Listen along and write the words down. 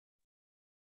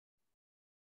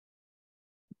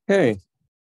Okay,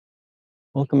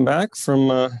 welcome back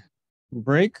from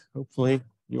break. Hopefully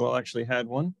you all actually had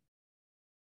one.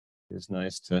 It's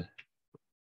nice to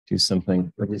do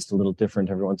something at least a little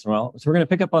different every once in a while. So we're going to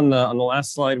pick up on the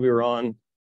last slide we were on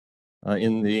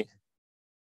in the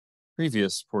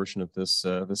previous portion of this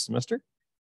this semester.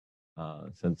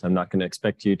 Since I'm not going to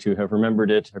expect you to have remembered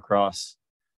it across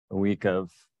a week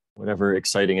of whatever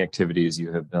exciting activities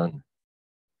you have done.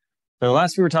 So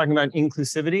last we were talking about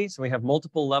inclusivity. So we have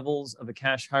multiple levels of a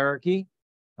cache hierarchy.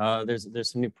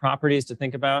 There's some new properties to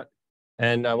think about.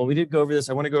 And when we did go over this,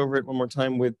 I want to go over it one more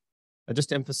time with just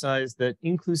to emphasize that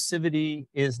inclusivity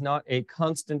is not a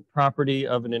constant property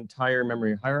of an entire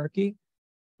memory hierarchy,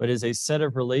 but is a set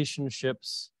of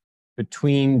relationships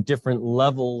between different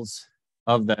levels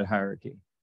of that hierarchy.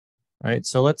 All right,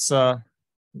 so let's do a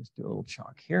little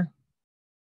chalk here.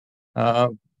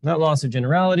 Not loss of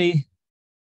generality.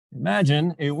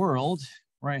 Imagine a world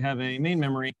where I have a main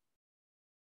memory,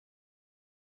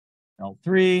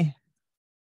 L3,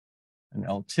 an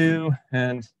L2,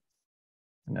 and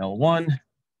an L1. You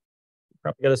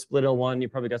probably got a split L1. You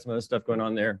probably got some other stuff going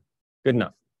on there. Good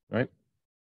enough, right?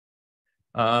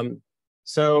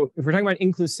 So if we're talking about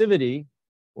inclusivity,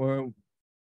 or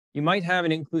you might have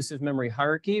an inclusive memory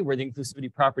hierarchy where the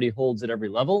inclusivity property holds at every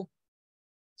level.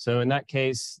 So in that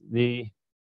case, the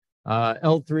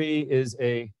L3 is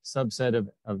a subset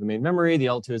of the main memory. The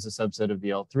L2 is a subset of the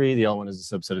L3. The L1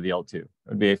 is a subset of the L2. It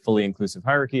would be a fully inclusive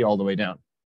hierarchy all the way down.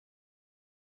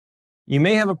 You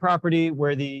may have a property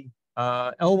where the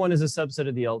L1 is a subset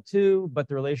of the L2, but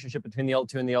the relationship between the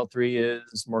L2 and the L3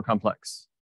 is more complex,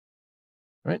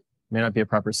 right? It may not be a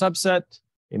proper subset.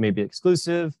 It may be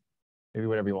exclusive, maybe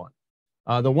whatever you want.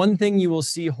 The one thing you will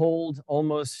see hold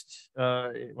almost,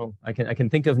 well, I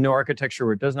can think of no architecture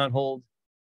where it does not hold.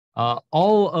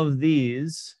 All of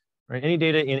these, right, any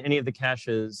data in any of the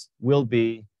caches will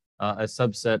be a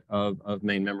subset of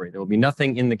main memory. There will be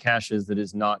nothing in the caches that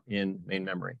is not in main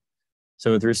memory.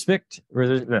 So with respect,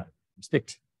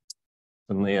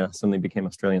 suddenly became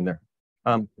Australian there.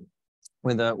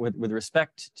 With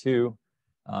respect to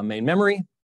main memory,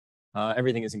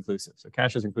 everything is inclusive. So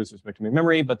cache is inclusive with respect to main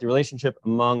memory, but the relationship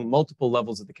among multiple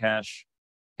levels of the cache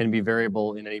can be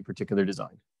variable in any particular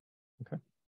design. Okay.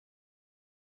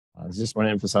 I just want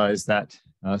to emphasize that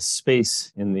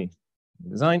space in the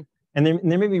design. And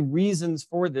there may be reasons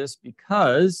for this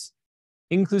because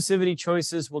inclusivity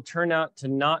choices will turn out to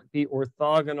not be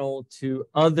orthogonal to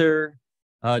other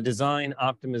design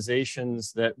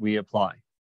optimizations that we apply,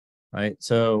 right?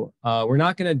 So we're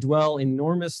not going to dwell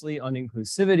enormously on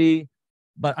inclusivity,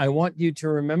 but I want you to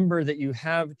remember that you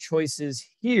have choices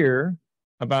here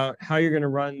about how you're going to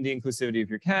run the inclusivity of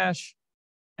your cache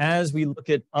as we look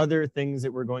at other things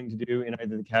that we're going to do in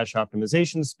either the cache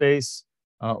optimization space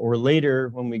or later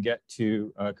when we get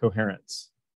to coherence,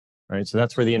 right? So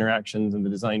that's where the interactions and the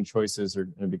design choices are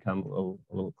going to become a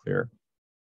little clearer,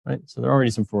 right? So there are already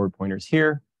some forward pointers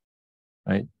here,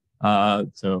 right?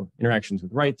 So interactions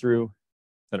with write through,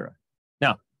 et cetera.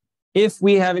 Now, if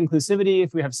we have inclusivity,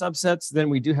 if we have subsets,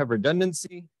 then we do have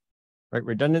redundancy, right?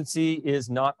 Redundancy is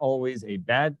not always a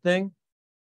bad thing.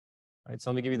 Right,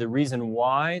 so let me give you the reason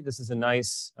why. This is a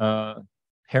nice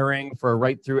pairing for a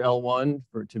write through L1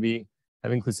 to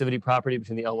have inclusivity property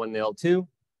between the L1 and the L2.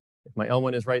 If my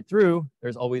L1 is write through,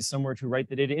 there's always somewhere to write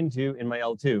the data into in my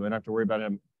L2. I don't have to worry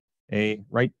about a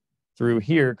write through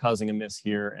here causing a miss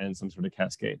here and some sort of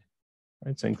cascade.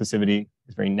 Right, so inclusivity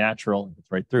is very natural if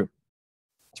it's write through.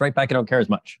 It's write back, I don't care as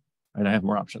much. Right, I have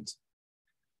more options.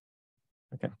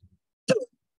 Okay.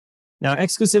 Now,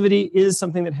 exclusivity is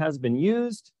something that has been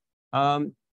used.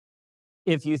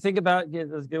 If you think about,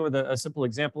 let's go with a simple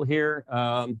example here.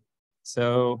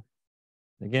 So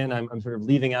again, I'm sort of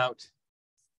leaving out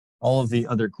all of the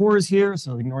other cores here,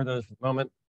 so ignore those for the moment.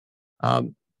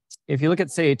 If you look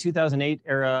at, say, a 2008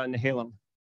 era Nehalem,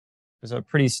 there's a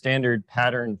pretty standard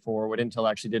pattern for what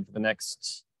Intel actually did for the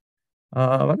next,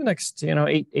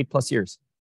 eight plus years.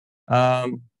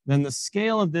 Then the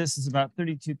scale of this is about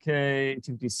 32K,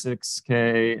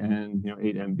 256K, and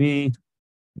 8 MB.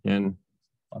 Again,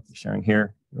 lots of sharing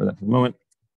here. Ignore that for the moment.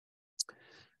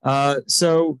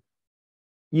 So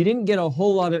you didn't get a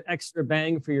whole lot of extra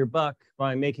bang for your buck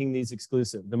by making these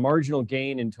exclusive. The marginal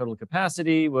gain in total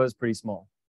capacity was pretty small,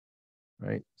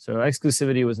 right? So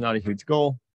exclusivity was not a huge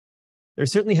goal. There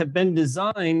certainly have been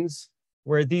designs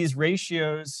where these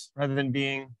ratios, rather than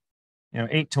being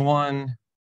 8-to-1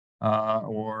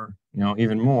 or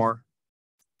even more,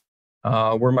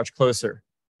 were much closer.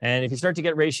 And if you start to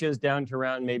get ratios down to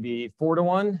around maybe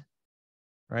 4-to-1,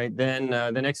 right, then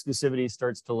exclusivity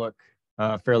starts to look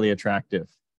fairly attractive.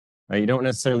 right? You don't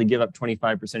necessarily give up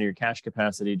 25% of your cache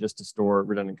capacity just to store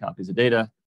redundant copies of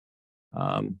data.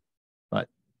 But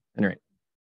anyway.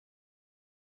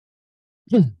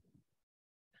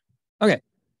 Okay.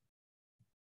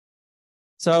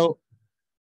 So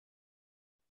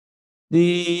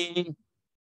the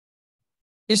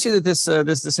issue that this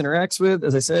interacts with,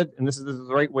 as I said, and this is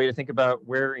the right way to think about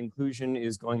where inclusion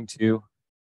is going to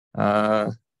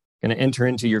enter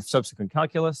into your subsequent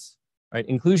calculus, right?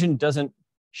 Inclusion doesn't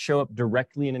show up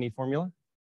directly in any formula.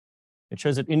 It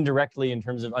shows up indirectly in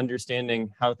terms of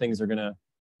understanding how things are going to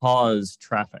cause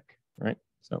traffic, right?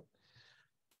 So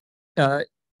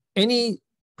any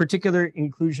particular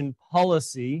inclusion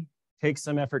policy takes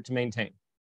some effort to maintain,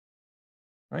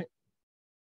 right?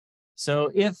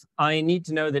 So if I need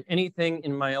to know that anything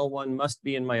in my L1 must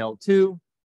be in my L2,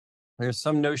 there's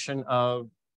some notion of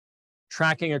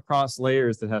tracking across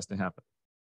layers that has to happen.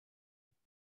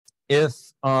 If,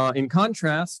 in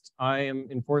contrast, I am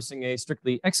enforcing a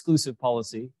strictly exclusive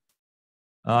policy,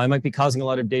 I might be causing a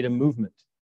lot of data movement,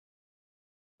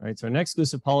 right? So an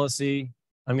exclusive policy,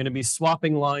 I'm going to be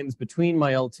swapping lines between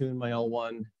my L2 and my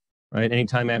L1, right?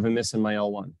 Anytime I have a miss in my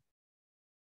L1.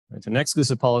 Right? So an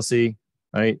exclusive policy,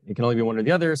 right? It can only be one or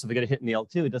the other. So if I get a hit in the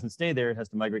L2, it doesn't stay there. It has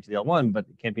to migrate to the L1, but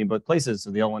it can't be in both places. So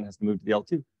the L1 has to move to the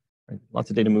L2. Right? Lots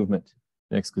of data movement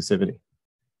and exclusivity.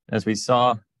 As we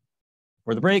saw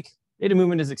for the break, data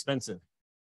movement is expensive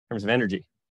in terms of energy,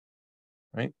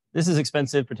 right? This is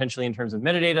expensive potentially in terms of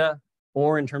metadata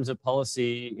or in terms of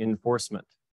policy enforcement,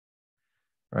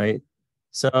 right?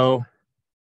 So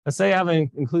let's say I have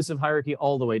an inclusive hierarchy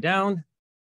all the way down,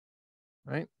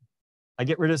 right? I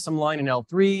get rid of some line in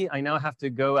L3. I now have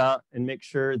to go out and make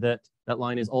sure that that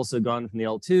line is also gone from the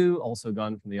L2, also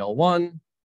gone from the L1,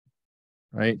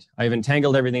 right? I've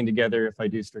entangled everything together if I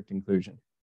do strict inclusion,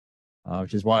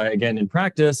 which is why, again, in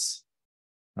practice,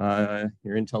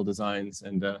 your Intel designs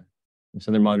and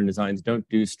some other modern designs don't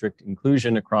do strict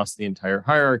inclusion across the entire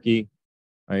hierarchy,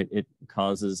 right? It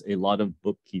causes a lot of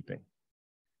bookkeeping.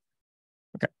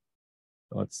 Okay,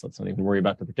 so let's not even worry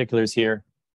about the particulars here.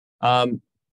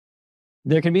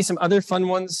 There can be some other fun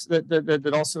ones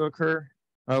that also occur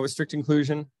with strict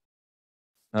inclusion.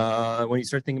 When you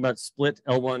start thinking about split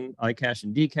L1 iCache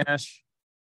and Dcache,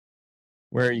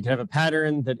 where you can have a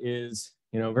pattern that is,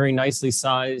 very nicely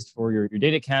sized for your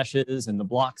data caches and the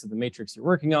blocks of the matrix you're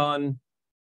working on,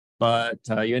 but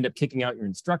you end up kicking out your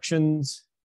instructions,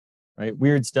 right?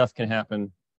 Weird stuff can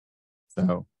happen.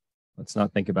 So let's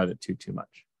not think about it too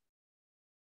much.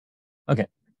 Okay.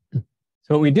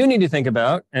 So what we do need to think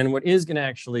about, and what is going to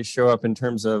actually show up in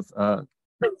terms of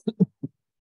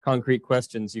concrete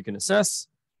questions you can assess,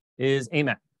 is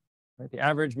AMAT, right? The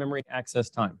average memory access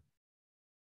time.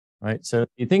 Right, so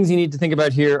the things you need to think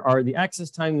about here are the access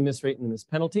time, the miss rate, and the miss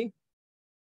penalty.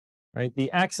 Right,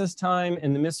 the access time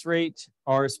and the miss rate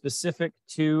are specific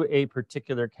to a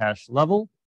particular cache level,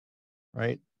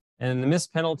 right? And the miss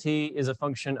penalty is a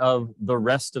function of the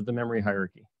rest of the memory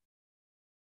hierarchy.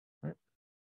 Right?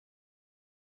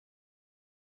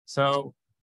 So,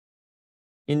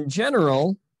 in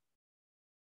general,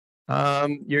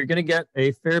 you're going to get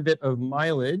a fair bit of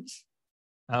mileage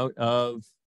out of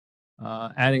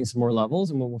adding some more levels,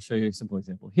 and we'll show you a simple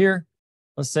example here.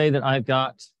 Let's say that I've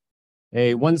got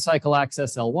a one cycle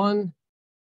access L1.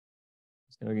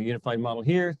 Just going to get a unified model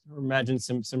here. Imagine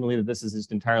similarly that this is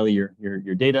just entirely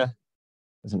your data.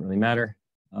 Doesn't really matter.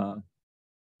 Not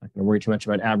going to worry too much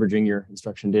about averaging your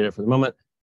instruction data for the moment.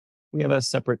 We have a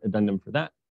separate addendum for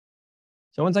that.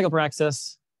 So one cycle per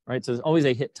access, right? So there's always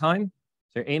a hit time.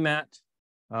 So AMAT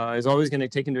is always going to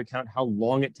take into account how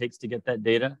long it takes to get that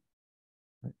data.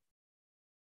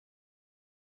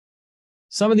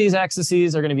 Some of these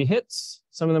accesses are going to be hits.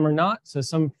 Some of them are not. So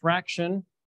some fraction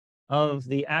of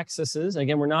the accesses,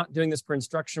 again, we're not doing this per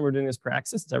instruction. We're doing this per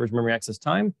access. It's average memory access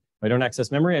time. If I don't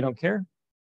access memory, I don't care.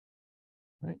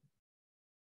 Right?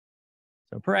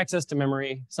 So per access to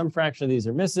memory, some fraction of these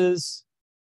are misses.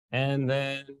 And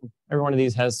then every one of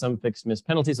these has some fixed miss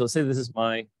penalty. So let's say this is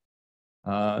my,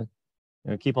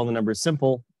 keep all the numbers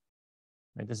simple.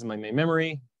 Right? This is my main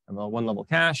memory. I have a one level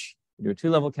cache. I do a two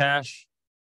level cache.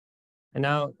 And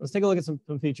now let's take a look at some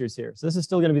features here. So this is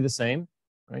still going to be the same,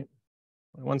 right?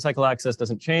 My one cycle access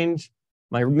doesn't change.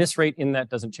 My miss rate in that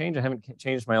doesn't change. I haven't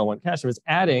changed my L1 cache. I'm just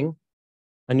adding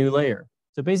a new layer.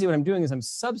 So basically what I'm doing is I'm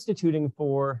substituting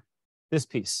for this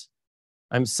piece.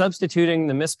 I'm substituting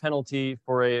the miss penalty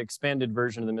for an expanded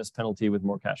version of the miss penalty with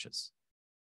more caches,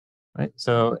 right?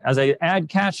 So as I add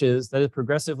caches, that is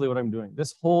progressively what I'm doing.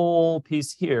 This whole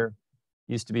piece here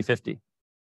used to be 50.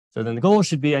 So then the goal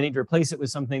should be I need to replace it with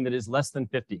something that is less than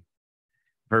 50. If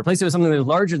I replace it with something that is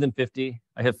larger than 50,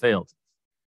 I have failed.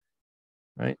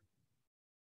 right?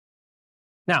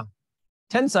 Now,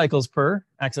 10 cycles per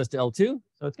access to L2.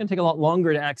 So it's going to take a lot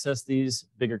longer to access these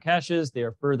bigger caches. They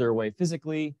are further away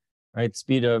physically, right?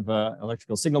 Speed of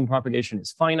electrical signal propagation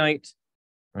is finite,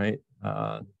 right?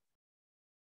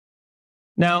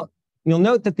 Now, you'll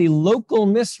note that the local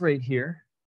miss rate here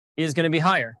is going to be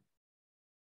higher.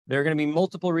 There are going to be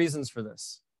multiple reasons for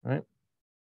this, right?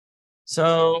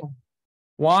 So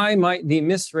why might the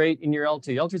miss rate in your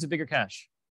L2, L2 is a bigger cache.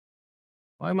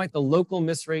 Why might the local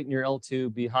miss rate in your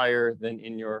L2 be higher than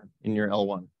in your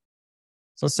L1?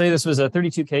 So let's say this was a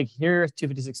 32K here,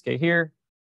 256K here,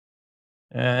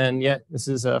 and yet this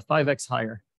is a 5x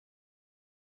higher.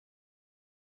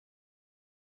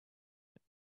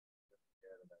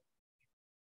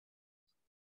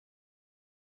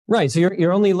 Right, so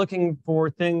you're only looking for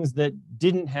things that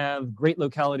didn't have great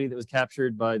locality that was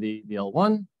captured by the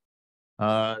L1.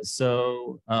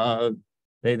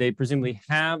 They presumably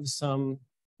have some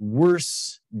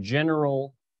worse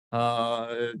general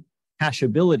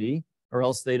cacheability, or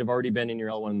else they'd have already been in your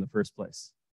L1 in the first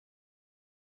place,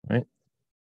 right?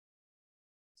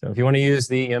 So if you want to use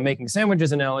the making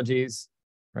sandwiches analogies,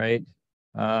 right?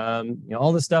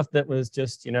 All the stuff that was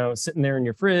just sitting there in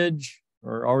your fridge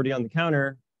or already on the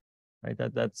counter, right?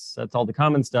 That's all the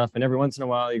common stuff. And every once in a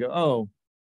while you go, oh,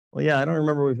 well, yeah, I don't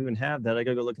remember if we even have that. I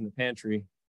gotta go look in the pantry,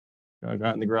 go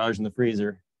out in the garage in the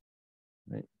freezer,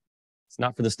 right? It's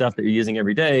not for the stuff that you're using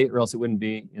every day, or else it wouldn't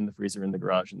be in the freezer in the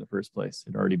garage in the first place.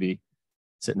 It'd already be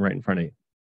sitting right in front of you.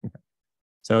 Okay.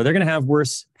 So they're going to have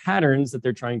worse patterns that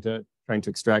they're trying to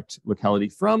extract locality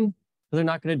from. So they're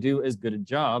not going to do as good a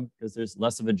job because there's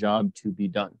less of a job to be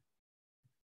done.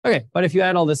 Okay, but if you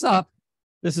add all this up,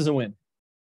 this is a win.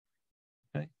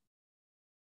 Okay.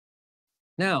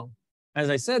 Now, as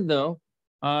I said though,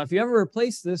 if you ever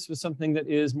replace this with something that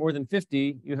is more than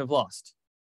 50, you have lost.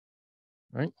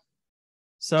 Right?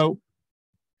 So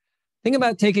think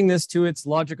about taking this to its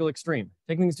logical extreme.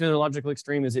 Taking this to the logical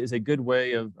extreme is a good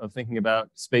way of thinking about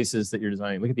spaces that you're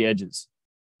designing. Look at the edges,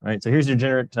 right? So here's your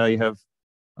degenerate. You have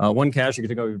one cache. You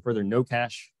can go even further, no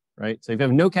cache, right? So if you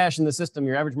have no cache in the system,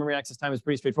 your average memory access time is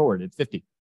pretty straightforward. It's 50. If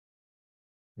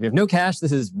you have no cache,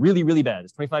 this is really, really bad.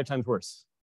 It's 25 times worse.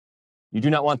 You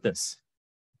do not want this.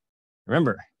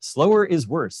 Remember, slower is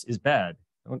worse, is bad.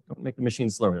 Don't make the machine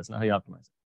slower. That's not how you optimize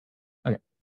it. Okay.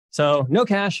 So no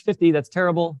cache, 50, that's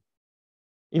terrible.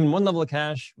 Even one level of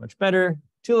cache, much better.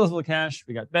 2 levels of cache,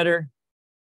 we got better.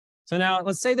 So now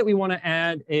let's say that we want to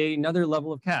add another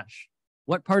level of cache.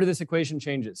 What part of this equation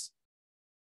changes?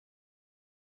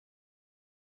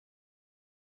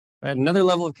 If I add another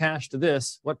level of cache to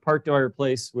this, what part do I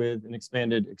replace with an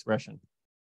expanded expression?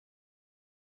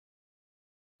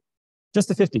 Just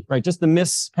the 50, right? Just the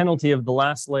miss penalty of the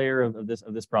last layer of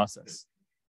this process,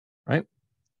 right?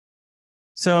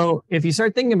 So if you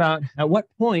start thinking about at what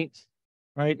point,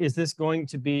 right, is this going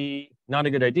to be not a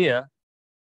good idea?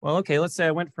 Well, okay, let's say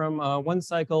I went from 1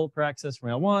 cycle per access from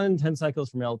L1, 10 cycles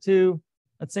from L2.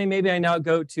 Let's say maybe I now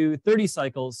go to 30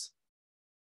 cycles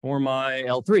for my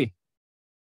L3.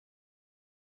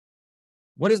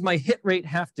 What does my hit rate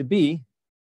have to be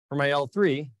for my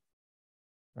L3,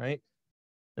 right?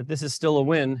 That this is still a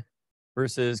win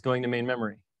versus going to main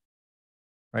memory,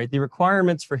 right? The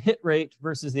requirements for hit rate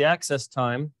versus the access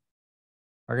time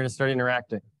are going to start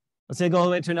interacting. Let's say I go all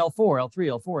the way to an L4,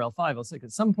 L3, L4, L5, L6.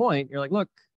 At some point, you're like, look,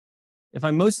 if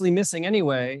I'm mostly missing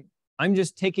anyway, I'm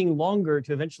just taking longer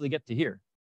to eventually get to here,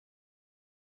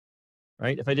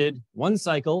 right? If I did 1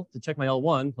 cycle to check my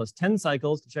L1 plus 10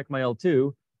 cycles to check my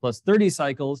L2 plus 30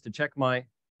 cycles to check my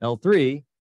L3,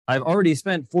 I've already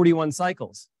spent 41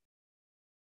 cycles.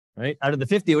 Right? Out of the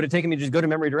 50, it would have taken me to just go to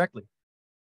memory directly.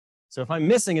 So if I'm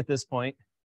missing at this point,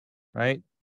 right,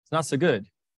 it's not so good,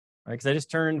 right? Because I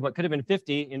just turned what could have been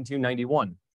 50 into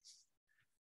 91.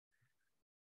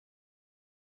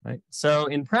 Right? So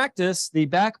in practice, the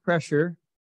back pressure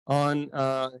on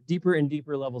deeper and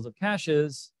deeper levels of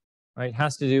caches, right,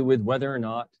 has to do with whether or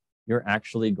not you're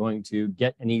actually going to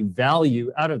get any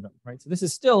value out of them, right? So this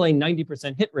is still a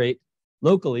 90% hit rate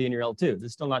locally in your L2. This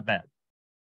is still not bad.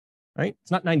 Right?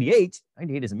 It's not 98.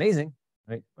 98 is amazing,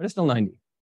 right? But it's still 90.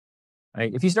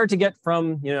 Right? If you start to get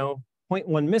from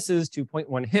 0.1 misses to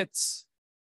 0.1 hits,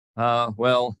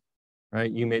 well,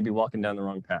 right, you may be walking down the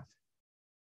wrong path.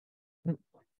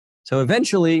 So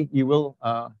eventually, you will,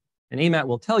 and AMAT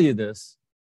will tell you this.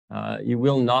 You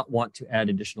will not want to add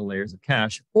additional layers of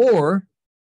cache, or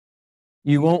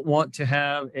you won't want to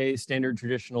have a standard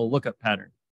traditional lookup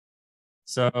pattern.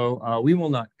 So we will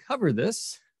not cover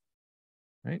this,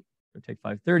 right? So take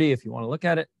 530 if you want to look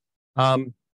at it.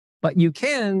 But you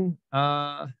can,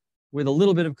 with a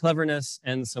little bit of cleverness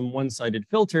and some one-sided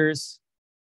filters,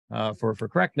 for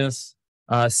correctness,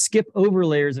 skip over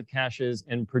layers of caches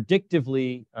and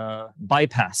predictively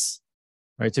bypass.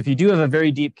 Right? So if you do have a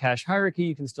very deep cache hierarchy,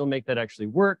 you can still make that actually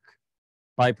work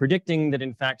by predicting that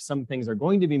in fact some things are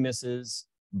going to be misses,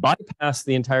 bypass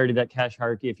the entirety of that cache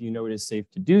hierarchy if you know it is safe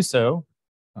to do so.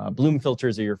 Bloom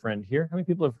filters are your friend here. How many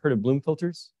people have heard of Bloom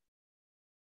filters?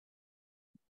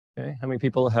 Okay, how many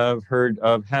people have heard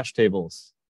of hash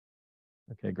tables?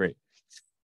 Okay, great.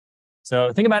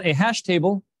 So think about a hash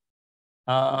table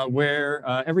where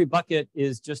every bucket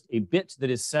is just a bit that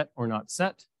is set or not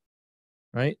set,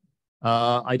 right?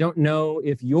 I don't know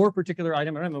if your particular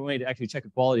item, I don't have a way to actually check the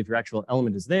quality if your actual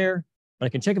element is there, but I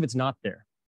can check if it's not there,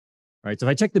 right? So if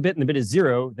I check the bit and the bit is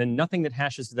 0, then nothing that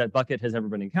hashes to that bucket has ever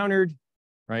been encountered,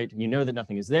 right? And you know that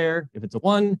nothing is there. If it's a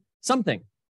 1, something,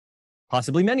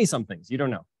 possibly many somethings, you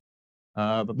don't know.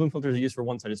 But Bloom filters are used for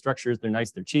one-sided structures. They're nice,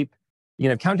 they're cheap. You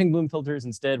can have counting Bloom filters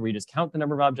instead, where you just count the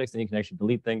number of objects and you can actually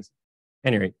delete things.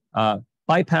 Anyway,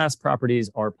 bypass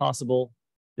properties are possible.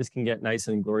 This can get nice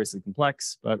and gloriously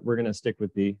complex, but we're going to stick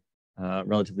with the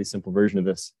relatively simple version of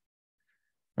this.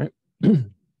 Right?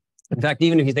 In fact,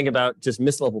 even if you think about just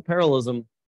mislevel parallelism,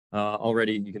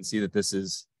 already you can see that this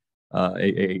is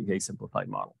a simplified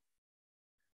model.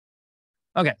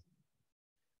 Okay.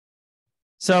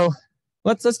 So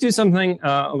let's do something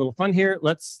a little fun here.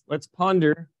 Let's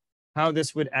ponder how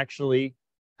this would actually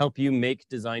help you make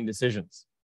design decisions.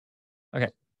 Okay,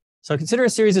 so consider a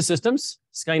series of systems: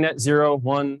 Skynet 0,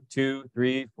 1, 2,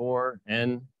 3, 4,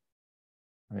 N.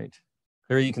 Right.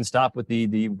 Clearly, you can stop with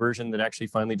the version that actually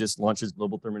finally just launches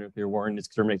global thermonuclear war and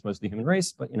exterminates most of the human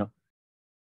race. But you know,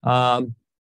 so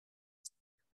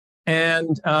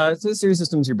the series of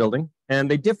systems you're building, and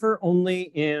they differ only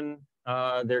in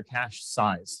their cache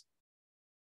size.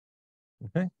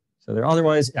 Okay, so they're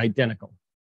otherwise identical.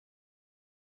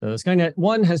 So Skynet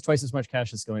 1 has twice as much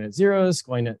cache as Skynet 0.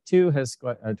 Skynet 2 has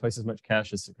twice as much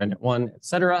cache as Skynet 1, et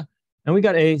cetera. And we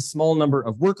got a small number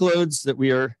of workloads that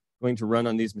we are going to run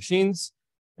on these machines.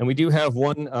 And we do have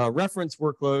one reference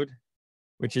workload,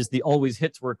 which is the always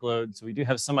hits workload. So we do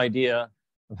have some idea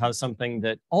of how something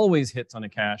that always hits on a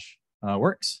cache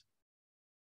works.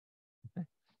 Okay.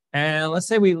 And let's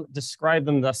say we describe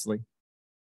them thusly.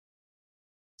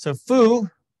 So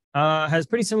foo has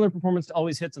pretty similar performance to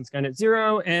always hits on Skynet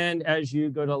 0. And as you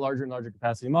go to larger and larger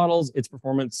capacity models, its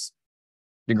performance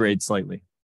degrades slightly.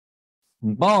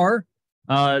 Bar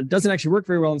doesn't actually work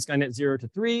very well in Skynet 0 to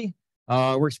 3.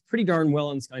 Works pretty darn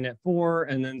well in Skynet 4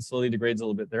 and then slowly degrades a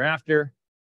little bit thereafter.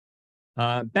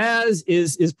 Baz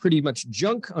is pretty much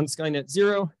junk on Skynet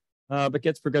 0, but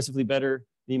gets progressively better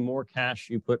the more cache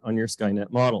you put on your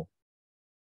Skynet model.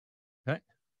 Okay.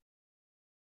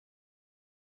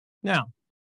 Now,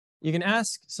 you can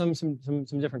ask some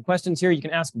different questions here. You can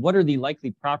ask, what are the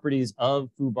likely properties of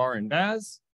foobar and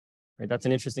Baz? Right, that's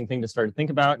an interesting thing to start to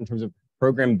think about in terms of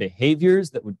program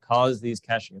behaviors that would cause these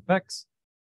caching effects.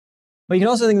 But you can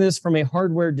also think of this from a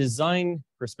hardware design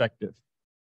perspective,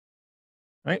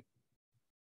 right?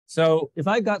 So if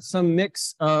I've got some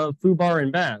mix of foobar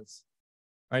and Baz,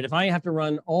 right? If I have to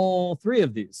run all 3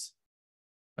 of these,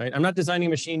 right? I'm not designing a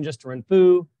machine just to run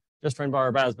foo, just to run bar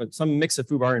or Baz, but some mix of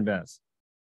foobar and Baz.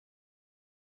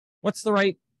 What's the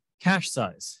right cache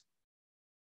size?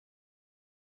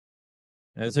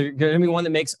 And so you're going to be one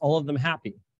that makes all of them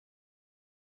happy.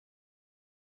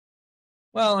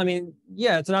 Well, I mean,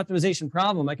 yeah, it's an optimization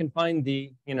problem. I can find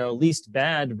the least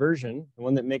bad version, the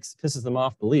one that pisses them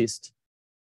off the least,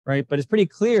 right? But it's pretty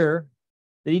clear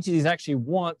that each of these actually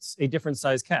wants a different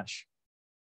size cache,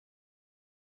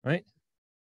 right?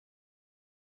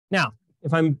 Now,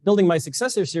 if I'm building my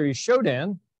successor series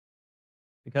Shodan,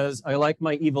 because I like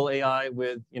my evil AI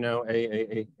with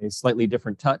a slightly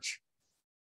different touch.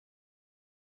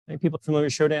 Any people familiar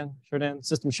with Shodan? Shodan,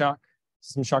 System Shock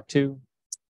 2.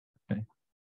 Okay.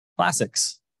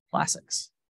 Classics.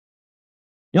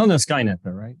 You all know Skynet though,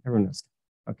 right? Everyone knows.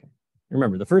 Okay.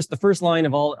 Remember, the first line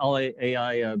of all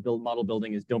AI model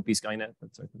building is don't be Skynet.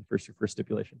 That's your first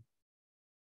stipulation.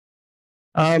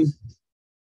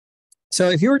 So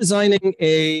if you were designing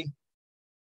a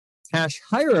cache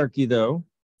hierarchy though,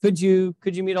 could you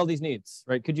meet all these needs,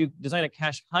 right? Could you design a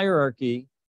cache hierarchy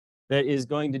that is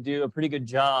going to do a pretty good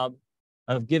job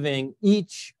of giving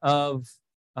each of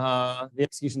the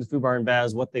executions of foobar and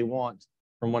Baz what they want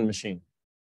from one machine?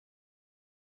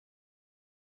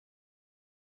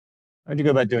 How'd you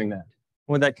go about doing that?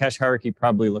 What would that cache hierarchy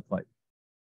probably look like?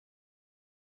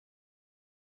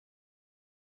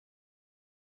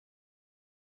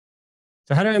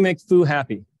 So how do I make foo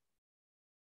happy?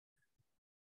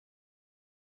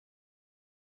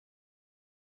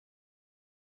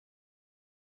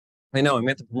 I know, I'm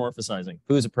anthropomorphizing.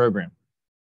 Foo is a program.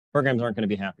 Programs aren't going to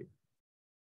be happy.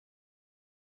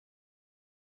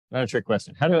 Not a trick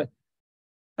question. How do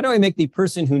I make the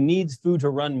person who needs Foo to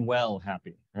run well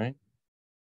happy, right?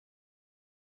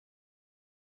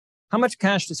 How much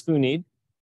cache does Foo need?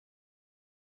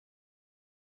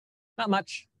 Not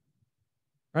much,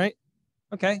 right?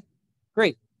 Okay,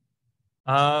 great.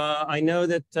 I know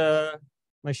that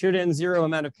my Shodan 0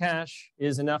 amount of cache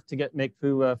is enough to make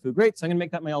Foo great, so I'm going to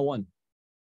make that my L1,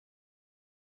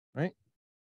 right?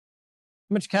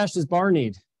 How much cache does bar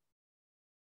need?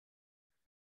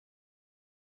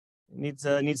 It needs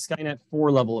Skynet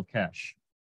 4 level of cache.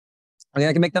 Okay,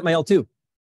 I can make that my L2.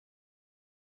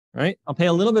 Right? I'll pay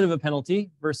a little bit of a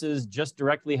penalty versus just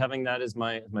directly having that as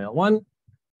my L1,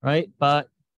 right? But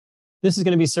this is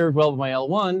going to be served well with my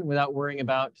L1 without worrying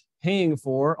about paying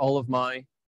for all of my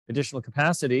additional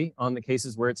capacity on the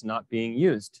cases where it's not being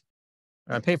used.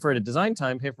 I pay for it at design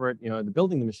time, pay for it, the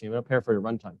building the machine, but I'll pay for it at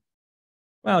runtime.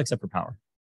 Well, except for power.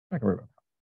 I'm not going to worry about power.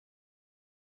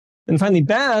 And finally,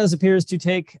 BAS appears to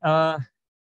take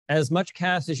as much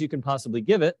cache as you can possibly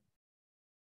give it,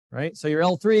 right? So your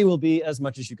L3 will be as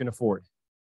much as you can afford,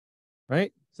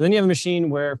 right? So then you have a machine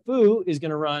where Foo is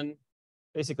going to run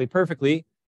basically perfectly.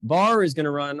 Bar is going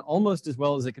to run almost as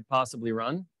well as it could possibly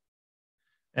run.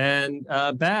 And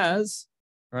BAS,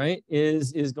 right,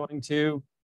 is going to,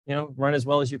 run as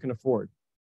well as you can afford.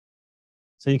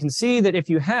 So you can see that if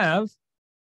you have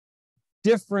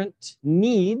different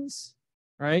needs,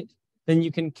 right, then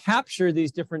you can capture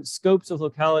these different scopes of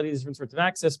localities, different sorts of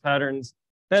access patterns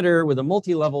better with a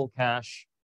multi-level cache,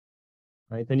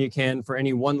 right, than you can for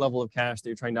any one level of cache that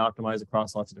you're trying to optimize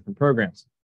across lots of different programs.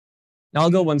 Now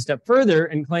I'll go one step further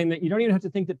and claim that you don't even have to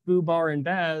think that Foo, Bar, and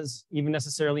BAS even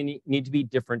necessarily need to be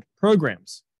different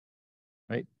programs,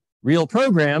 right? Real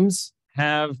programs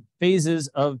have phases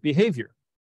of behavior,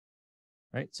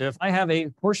 right? So if I have a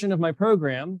portion of my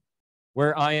program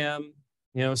where I am,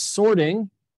 sorting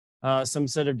some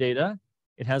set of data,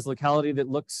 it has locality that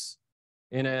looks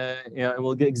it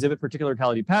will exhibit particular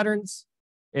locality patterns.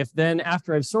 If then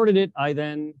after I've sorted it, I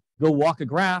then go walk a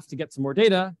graph to get some more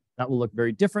data, that will look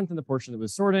very different than the portion that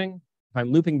was sorting. If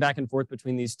I'm looping back and forth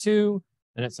between these two,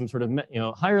 and at some sort of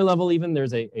higher level even,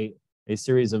 there's a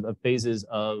series of phases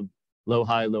of low,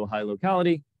 high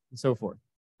locality, and so forth.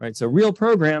 Right? So real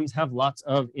programs have lots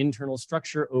of internal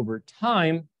structure over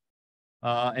time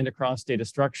and across data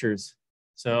structures.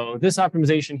 So this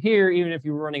optimization here, even if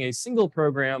you were running a single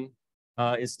program,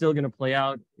 is still going to play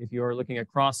out if you are looking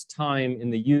across time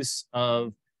in the use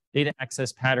of data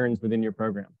access patterns within your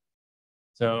program.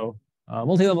 So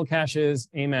multi-level caches,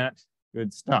 AMAT,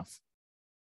 good stuff.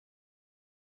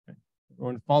 Okay. We're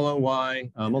going to follow why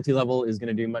multi-level is going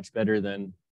to do much better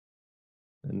than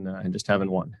just having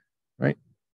one, right?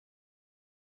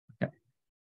 Okay.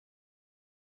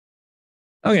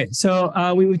 Okay,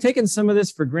 so we've taken some of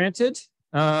this for granted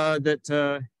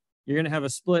that you're going to have a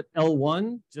split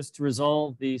L1 just to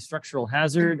resolve the structural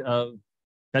hazard of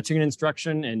fetching an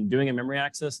instruction and doing a memory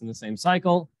access in the same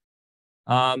cycle.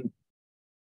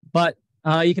 But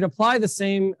you can apply the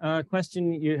same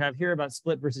question you have here about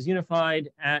split versus unified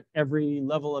at every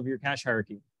level of your cache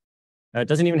hierarchy. It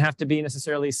doesn't even have to be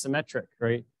necessarily symmetric,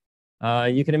 right?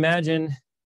 You can imagine,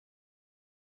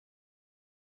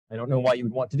 I don't know why you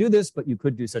would want to do this, but you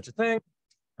could do such a thing,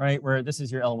 right? Where this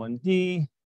is your L1D,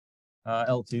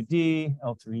 L2D,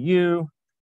 L3U,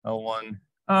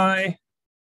 L1I,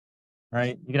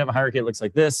 right? You can have a hierarchy that looks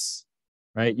like this,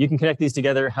 right? You can connect these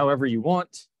together however you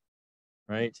want,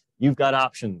 right? You've got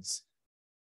options,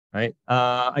 right?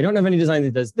 I don't have any design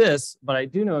that does this, but I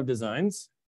do know of designs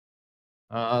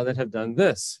that have done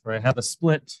this, where I have a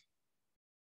split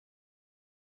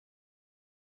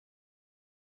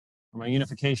where my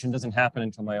unification doesn't happen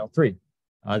until my L3.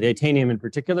 The Itanium in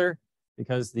particular,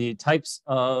 because the types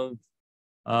of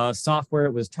software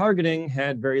it was targeting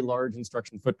had very large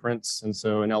instruction footprints, and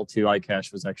so an L2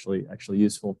 iCache was actually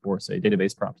useful for, say,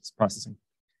 database processing.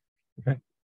 Okay.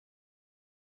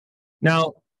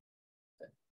 Now,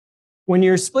 when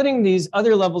you're splitting these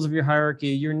other levels of your hierarchy,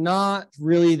 you're not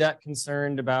really that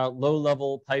concerned about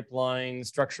low-level pipeline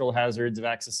structural hazards of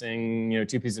accessing,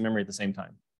 two pieces of memory at the same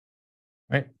time,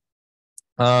 right?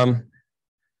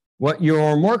 What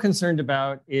you're more concerned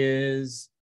about is,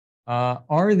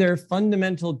 are there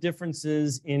fundamental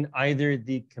differences in either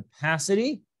the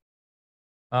capacity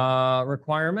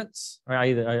requirements, or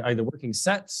either working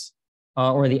sets,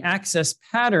 or the access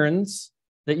patterns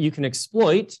that you can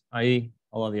exploit, i.e.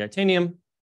 all of the Itanium,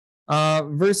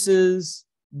 versus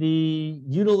the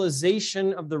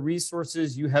utilization of the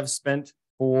resources you have spent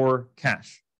for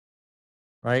cache.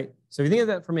 right? So if you think of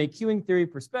that from a queuing theory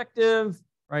perspective,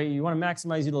 right, you want to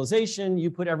maximize utilization,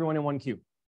 you put everyone in one queue.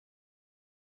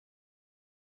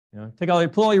 You know,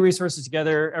 pull all your resources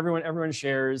together, everyone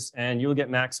shares, and you'll get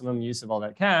maximum use of all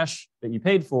that cash that you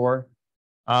paid for.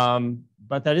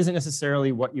 But that isn't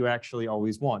necessarily what you actually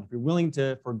always want. If you're willing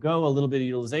to forego a little bit of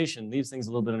utilization, leave things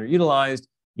a little bit underutilized,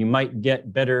 you might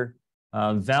get better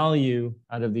value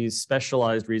out of these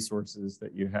specialized resources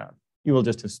that you have. You will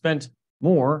just have spent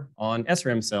more on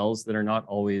SRAM cells that are not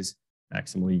always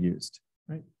maximally used,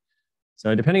 right?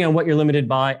 So depending on what you're limited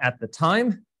by at the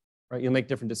time, right, you'll make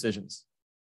different decisions,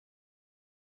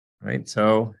 right?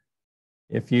 So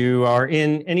if you are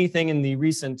in anything in the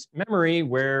recent memory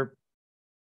where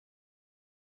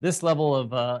this level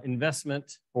of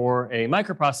investment for a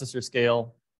microprocessor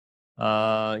scale,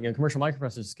 commercial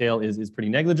microprocessor scale is pretty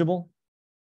negligible,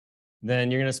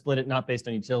 then you're going to split it not based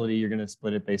on utility, you're going to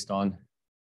split it based on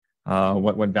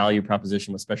what value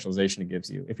proposition, what specialization it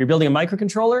gives you. If you're building a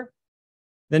microcontroller,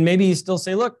 then maybe you still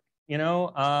say, look,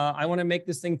 I want to make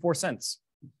this thing 4 cents.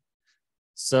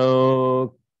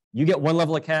 So you get one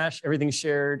level of cache, everything's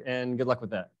shared, and good luck with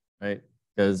that, right?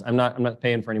 Because I'm not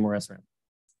paying for any more SRAM.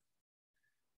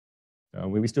 So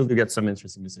we still do get some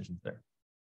interesting decisions there.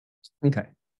 Okay.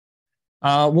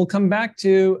 We'll come back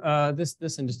to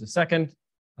this in just a second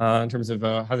in terms of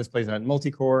how this plays out in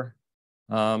multi-core.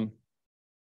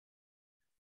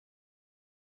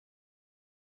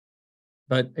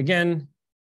 But again,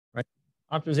 right,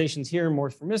 optimizations here more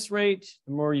for miss rate.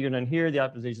 The more you get on here, the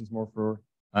optimization's more for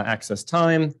access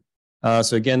time.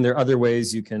 So again, there are other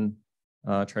ways you can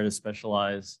try to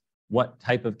specialize what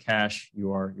type of cache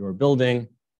you are building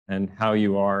and how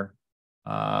you are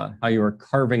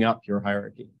carving up your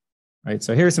hierarchy, right?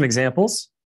 So here's some examples,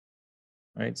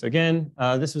 right? So again,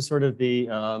 this was sort of the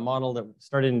model that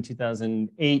started in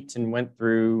 2008 and went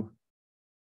through,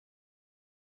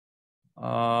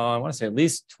 I want to say at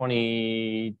least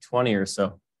 2020 or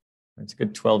so. It's a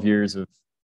good 12 years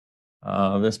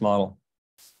of this model.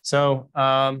 So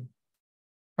private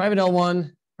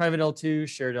L1, private L2,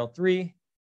 shared L3.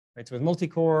 Right, so with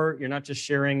multi-core, you're not just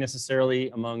sharing necessarily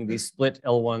among these split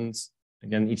L1s.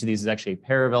 Again, each of these is actually a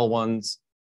pair of L1s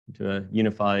into a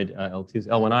unified L2s,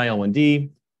 L1I, L1D.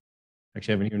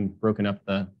 Actually, I haven't even broken up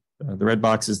the red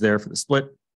boxes there for the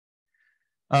split.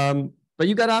 But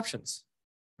you've got options,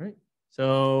 right?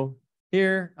 So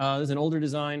here, there's an older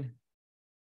design,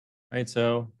 right?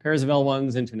 So pairs of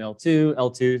L1s into an L2,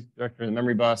 L2 directly to the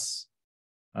memory bus.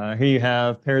 Here you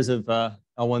have pairs of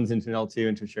L1s into an L2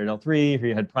 into a shared L3. Here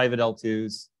you had private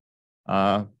L2s.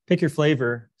 Pick your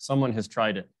flavor. Someone has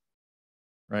tried it,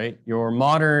 right? Your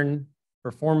modern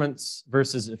performance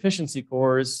versus efficiency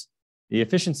cores. The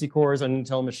efficiency cores on an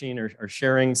Intel machine are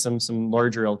sharing some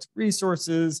larger L2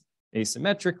 resources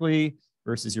asymmetrically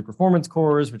versus your performance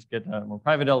cores, which get more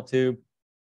private L2.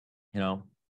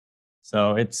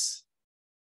 So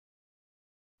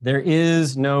there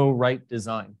is no right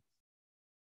design,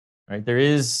 right? There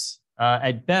is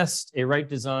at best a right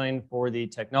design for the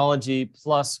technology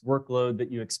plus workload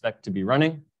that you expect to be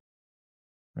running,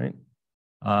 right?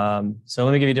 So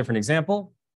let me give you a different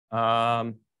example.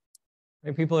 Have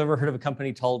people ever heard of a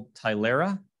company called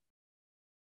Tylera?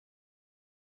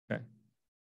 Okay.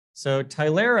 So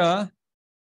Tylera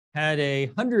had a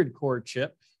 100-core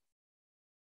chip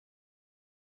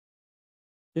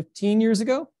 15 years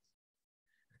ago,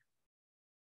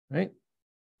 right?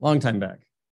 Long time back.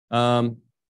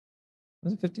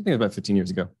 Was it 15? I think it was about 15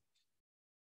 years ago.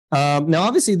 Now,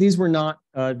 obviously, these were not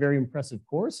very impressive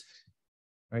cores,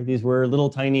 right? These were little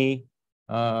tiny,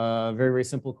 very, very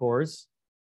simple cores,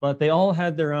 but they all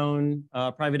had their own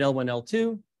private L1,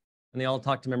 L2, and they all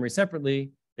talked to memory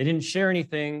separately. They didn't share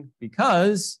anything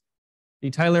because the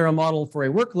Tylera model for a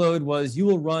workload was you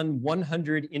will run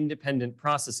 100 independent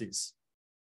processes,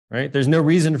 right? There's no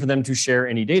reason for them to share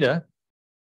any data.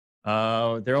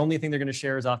 Their only thing they're going to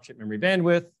share is off-chip memory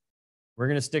bandwidth. We're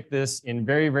going to stick this in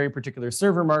very, very particular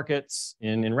server markets,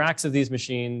 in racks of these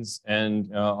machines,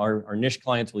 and our niche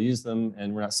clients will use them,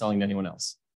 and we're not selling to anyone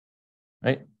else,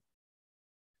 right?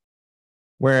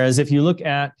 Whereas if you look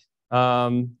at,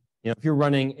 if you're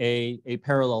running a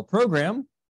parallel program,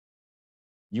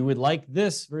 you would like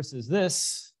this versus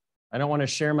this. I don't want to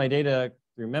share my data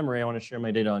through memory. I want to share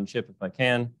my data on chip if I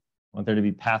can. I want there to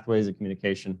be pathways of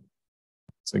communication.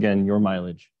 So again, your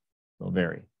mileage will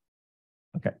vary.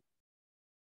 Okay.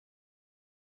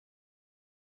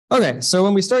 Okay, so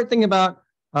when we start thinking about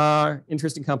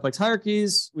interesting complex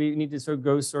hierarchies, we need to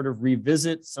sort of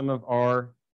revisit some of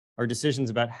our decisions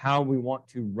about how we want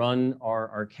to run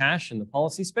our cache in the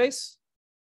policy space.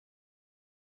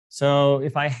 So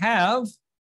if I have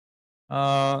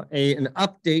an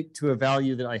update to a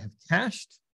value that I have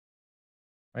cached.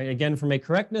 Right? Again, from a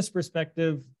correctness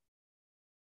perspective,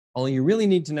 all you really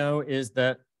need to know is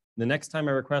that the next time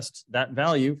I request that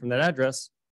value from that address,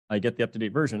 I get the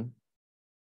up-to-date version.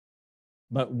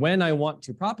 But when I want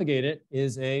to propagate it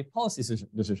is a policy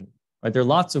decision. Right? There are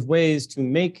lots of ways to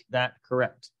make that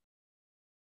correct.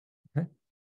 Okay.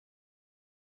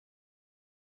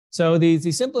 So the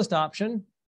simplest option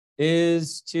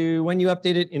is to, when you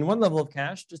update it in one level of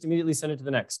cache, just immediately send it to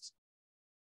the next.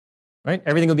 Right?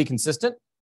 Everything will be consistent.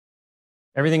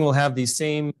 Everything will have the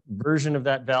same version of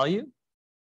that value.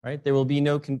 Right? There will be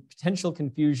no potential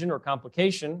confusion or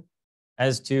complication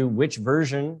as to which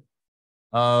version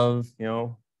of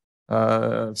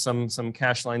some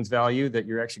cache lines value that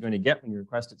you're actually going to get when you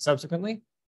request it subsequently.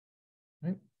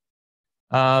 Right?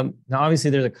 Now,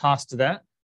 obviously, there's a cost to that.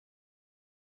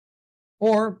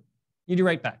 Or you do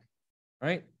write back.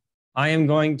 Right? I am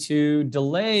going to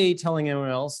delay telling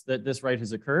anyone else that this write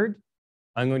has occurred.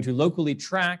 I'm going to locally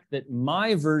track that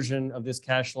my version of this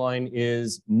cache line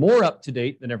is more up to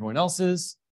date than everyone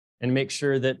else's, and make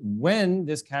sure that when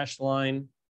this cache line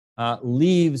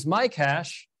leaves my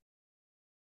cache,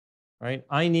 right,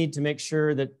 I need to make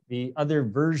sure that the other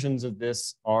versions of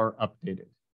this are updated.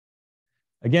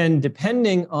 Again,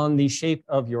 depending on the shape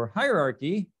of your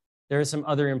hierarchy, there are some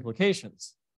other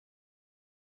implications.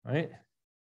 Right?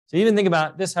 So even think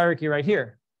about this hierarchy right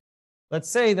here. Let's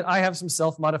say that I have some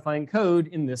self-modifying code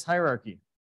in this hierarchy.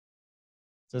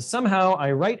 So somehow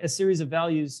I write a series of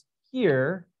values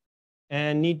here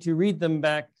and need to read them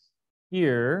back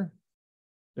here.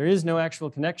 There is no actual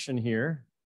connection here,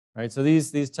 right? So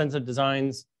these kinds of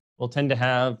designs will tend to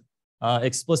have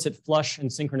explicit flush and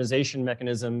synchronization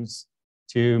mechanisms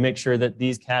to make sure that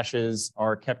these caches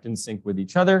are kept in sync with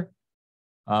each other.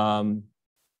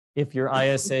 If your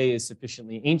ISA is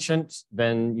sufficiently ancient,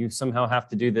 then you somehow have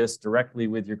to do this directly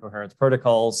with your coherence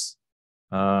protocols.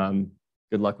 Good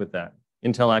luck with that.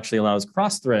 Intel actually allows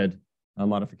cross-thread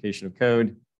modification of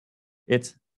code.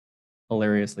 It's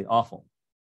hilariously awful.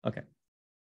 Okay.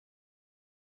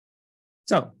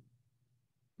 So,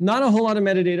 not a whole lot of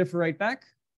metadata for write back,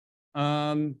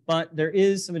 but there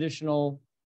is some additional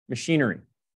machinery,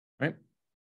 right?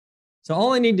 So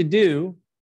all I need to do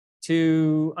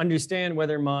to understand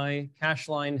whether my cache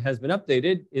line has been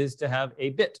updated is to have a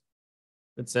bit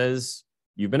that says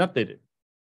you've been updated.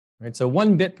 Right? So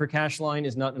 1 bit per cache line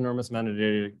is not an enormous amount of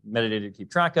metadata to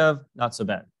keep track of, not so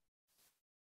bad.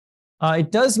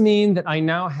 It does mean that I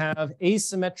now have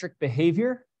asymmetric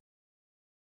behavior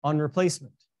on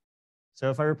replacement. So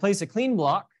if I replace a clean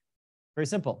block, very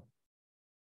simple.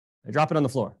 I drop it on the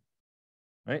floor,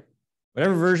 right?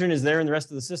 Whatever version is there in the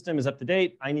rest of the system is up to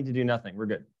date. I need to do nothing. We're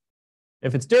good.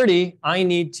 If it's dirty, I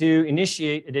need to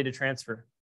initiate a data transfer.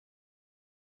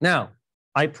 Now,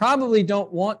 I probably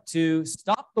don't want to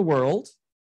stop the world,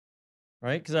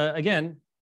 right? Because again,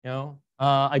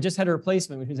 I just had a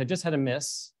replacement, which means I just had a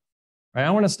miss. Right? I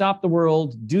want to stop the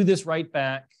world, do this write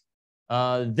back,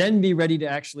 then be ready to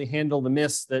actually handle the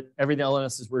miss that everything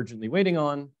else is urgently waiting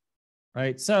on,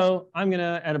 right? So I'm going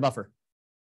to add a buffer.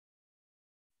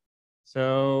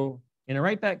 So in a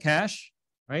write back cache,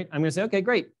 right, I'm going to say, okay,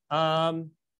 great. I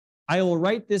will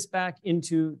write this back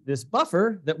into this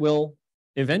buffer that will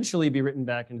eventually be written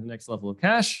back into the next level of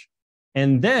cache.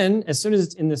 And then as soon as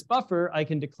it's in this buffer, I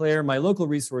can declare my local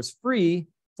resource free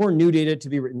for new data to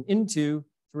be written into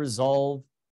to resolve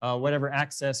whatever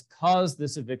access caused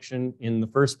this eviction in the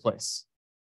first place.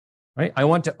 Right? I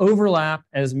want to overlap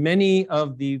as many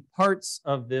of the parts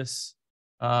of this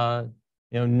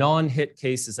non-hit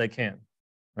case as I can.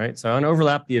 Right? So I want to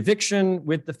overlap the eviction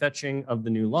with the fetching of the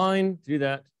new line. To do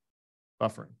that,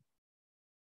 buffering.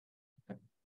 Okay.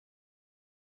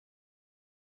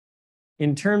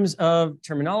 In terms of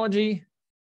terminology,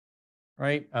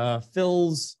 right?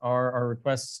 Fills are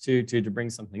requests to bring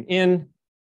something in,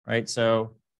 right?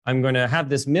 So I'm going to have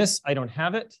this miss. I don't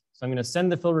have it. So I'm going to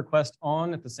send the fill request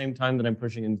on at the same time that I'm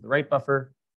pushing into the write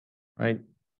buffer, right?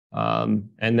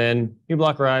 And then new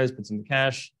block arrives, puts in the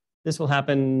cache. This will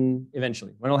happen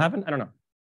eventually. When it'll happen, I don't know.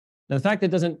 Now, the fact that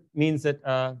it doesn't means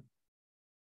that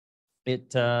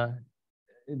it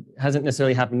hasn't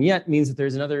necessarily happened yet means that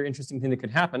there's another interesting thing that could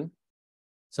happen.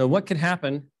 So what could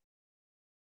happen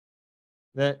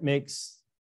that makes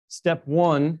step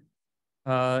 1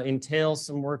 entail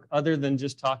some work other than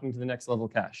just talking to the next level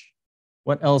cache?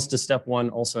 What else does step 1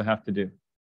 also have to do?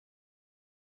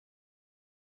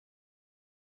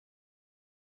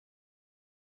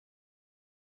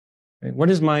 Okay,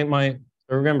 what is my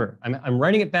remember, I'm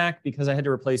writing it back because I had a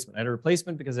replacement. I had a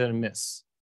replacement because I had a miss.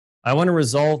 I want to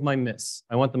resolve my miss.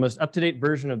 I want the most up-to-date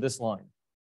version of this line.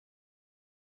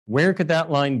 Where could that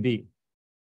line be?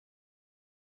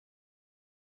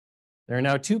 There are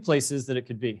now two places that it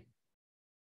could be. It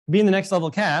could be in the next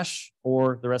level cache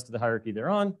or the rest of the hierarchy they're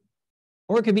on,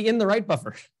 or it could be in the write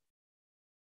buffer.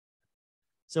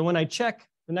 So when I check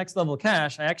the next level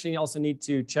cache, I actually also need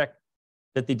to check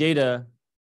that the data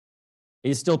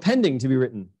is still pending to be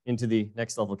written into the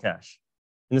next level cache.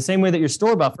 In the same way that your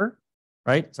store buffer,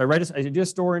 right? So I do a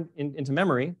store into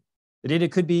memory. The data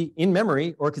could be in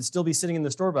memory or it could still be sitting in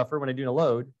the store buffer when I do a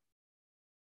load.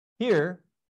 Here,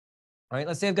 right?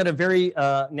 Let's say I've got a very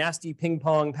nasty ping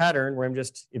pong pattern where I'm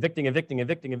just evicting,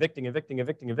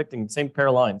 same pair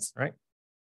of lines, right?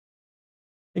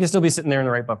 It can still be sitting there in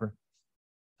the write buffer.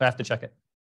 I have to check it.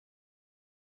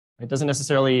 It doesn't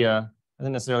necessarily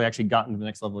actually gotten to the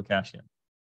next level of cache yet.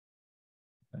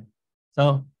 Okay.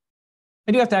 So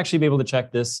I do have to actually be able to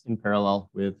check this in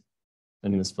parallel with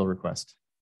sending this fill request.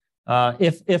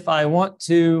 If I want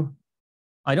to,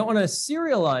 I don't want to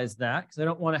serialize that because I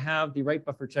don't want to have the write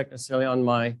buffer check necessarily on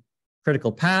my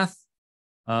critical path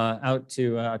out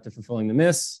to fulfilling the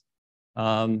miss.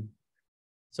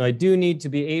 So I do need to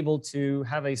be able to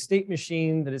have a state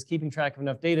machine that is keeping track of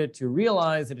enough data to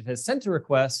realize that it has sent a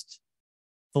request,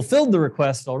 fulfilled the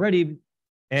request already,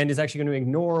 and is actually going to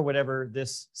ignore whatever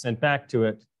this sent back to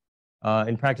it.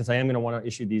 In practice, I am going to want to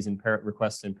issue these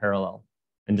requests in parallel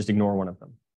and just ignore one of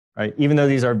them, right? Even though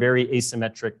these are very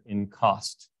asymmetric in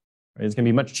cost, right? It's going to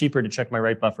be much cheaper to check my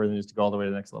write buffer than just to go all the way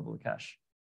to the next level of cache.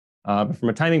 But from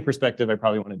a timing perspective, I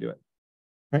probably want to do it,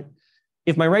 right?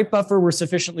 If my write buffer were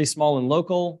sufficiently small and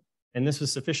local, and this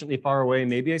was sufficiently far away,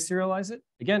 maybe I serialize it.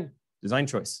 Again, design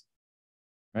choice,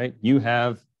 right? You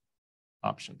have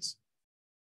options.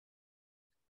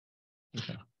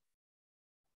 Okay.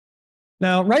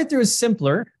 Now, write through is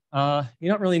simpler. You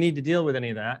don't really need to deal with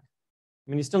any of that. I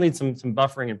mean, you still need some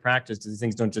buffering and practice because these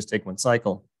things don't just take one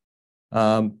cycle.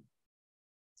 But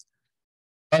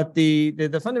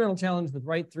the fundamental challenge with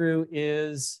write through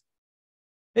is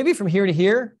maybe from here to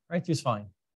here, write through is fine,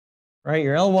 right?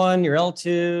 Your L1, your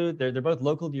L2, they're both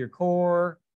local to your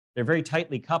core. They're very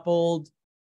tightly coupled.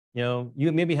 You know,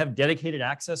 you maybe have dedicated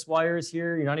access wires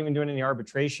here. You're not even doing any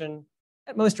arbitration.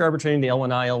 At most, you're arbitrating the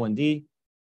L1I, L1D.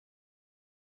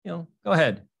 You know, go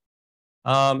ahead.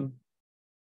 But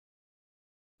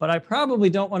I probably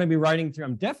don't want to be writing through.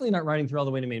 I'm definitely not writing through all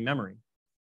the way to main memory,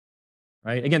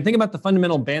 right? Again, think about the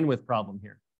fundamental bandwidth problem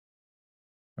here,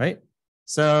 right?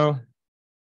 So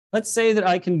let's say that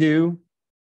I can do,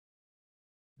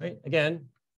 right? Again,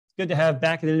 it's good to have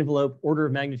back in the envelope order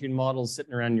of magnitude models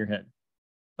sitting around in your head.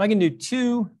 If I can do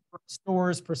 2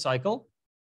 stores per cycle,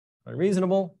 quite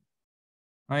reasonable,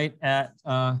 right? At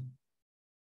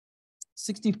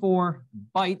 64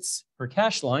 bytes per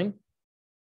cache line,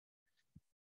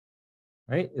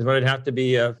 right, is what I'd have to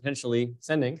be potentially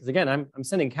sending. Because again, I'm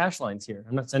sending cache lines here.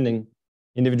 I'm not sending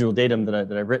individual datum that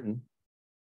I've written.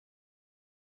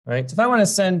 Right. So if I want to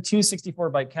send 2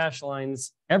 64-byte cache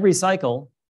lines every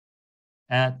cycle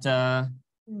at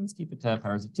let's keep it to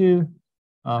powers of 2,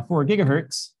 4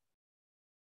 gigahertz.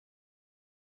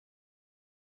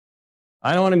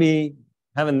 I don't want to be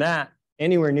having that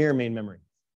anywhere near main memory.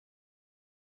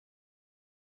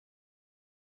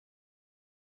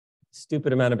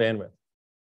 Stupid amount of bandwidth.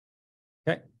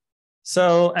 Okay.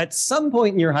 So at some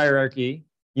point in your hierarchy,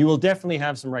 you will definitely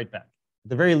have some write back, at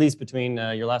the very least between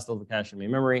your last level of cache and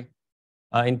main memory.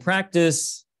 In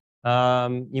practice,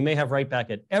 you may have write back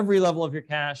at every level of your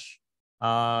cache.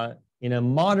 In a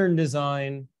modern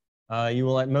design, you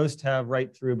will at most have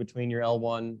write through between your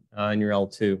L1 and your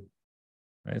L2.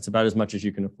 Right? It's about as much as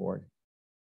you can afford.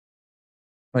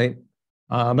 Right?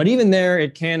 But even there,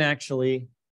 it can actually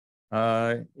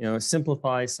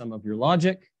simplify some of your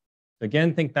logic.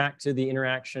 Again, think back to the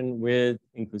interaction with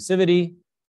inclusivity,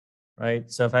 right?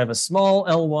 So if I have a small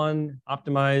L1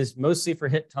 optimized mostly for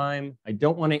hit time, I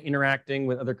don't want it interacting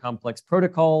with other complex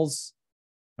protocols,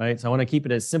 right? So I want to keep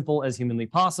it as simple as humanly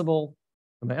possible.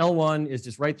 And my L1 is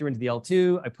just right through into the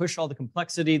L2. I push all the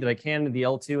complexity that I can into the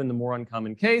L2 in the more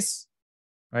uncommon case,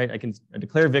 right? I can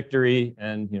declare victory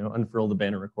and unfurl the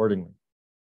banner accordingly.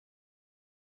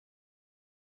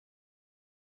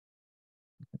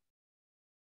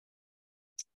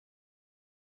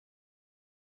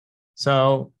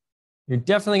 So you're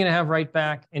definitely going to have write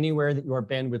back anywhere that you are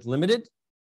bandwidth limited.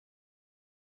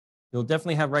 You'll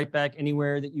definitely have write back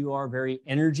anywhere that you are very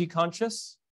energy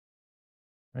conscious,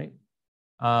 right?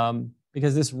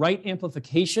 Because this write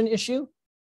amplification issue,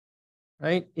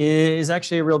 right, is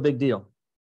actually a real big deal.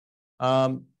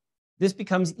 This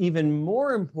becomes even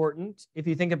more important if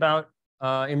you think about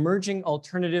emerging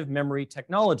alternative memory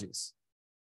technologies,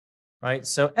 right?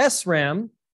 So SRAM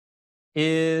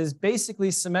is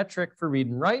basically symmetric for read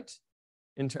and write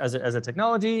as a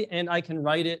technology, and I can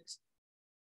write it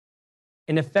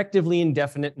an effectively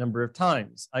indefinite number of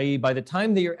times, i.e. by the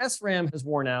time that your SRAM has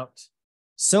worn out,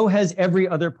 so has every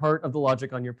other part of the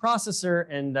logic on your processor,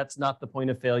 and that's not the point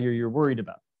of failure you're worried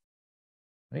about.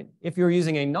 Right? If you're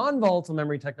using a non-volatile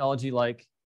memory technology like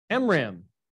MRAM,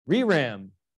 ReRAM,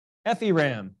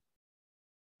 FERAM,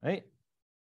 right?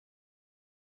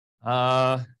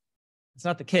 It's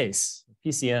not the case.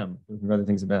 PCM, there's other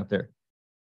things about there.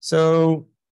 So,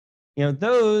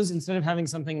 those, instead of having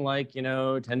something like, 10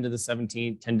 to the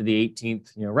 17th, 10 to the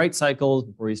 18th, write cycles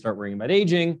before you start worrying about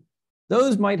aging,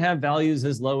 those might have values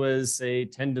as low as, say,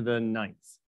 10 to the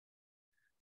 9th.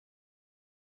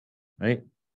 Right?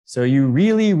 So you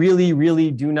really, really,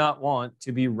 really do not want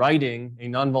to be writing a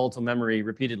non-volatile memory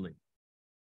repeatedly.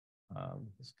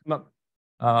 This will come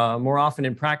up more often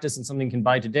in practice than something you can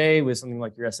buy today with something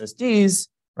like your SSDs,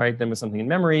 right, than with something in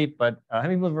memory. But how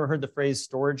many people have ever heard the phrase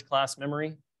storage class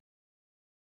memory?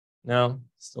 No?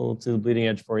 Still to the bleeding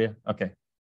edge for you? Okay.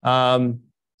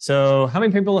 So how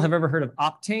many people have ever heard of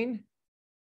Optane?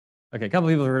 Okay, a couple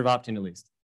of people have heard of Optane at least.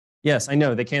 Yes, I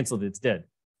know, they canceled it, it's dead.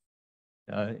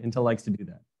 Intel likes to do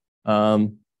that.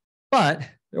 But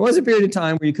there was a period of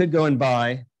time where you could go and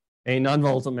buy a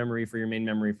non-volatile memory for your main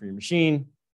memory for your machine.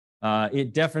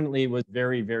 It definitely was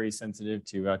very, very sensitive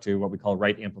to what we call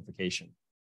write amplification,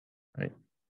 right?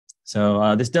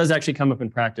 So this does actually come up in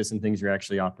practice and things you're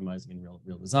actually optimizing in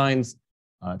real designs.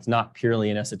 It's not purely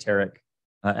an esoteric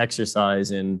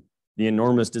exercise in the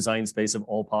enormous design space of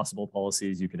all possible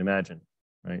policies you can imagine,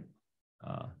 right?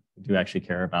 We do actually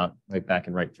care about write back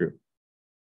and write through.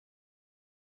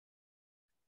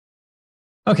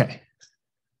 Okay.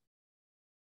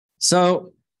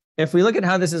 So if we look at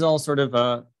how this is all sort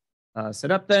of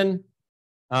set up then,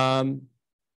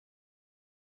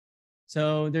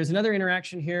 so there's another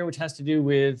interaction here which has to do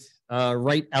with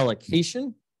write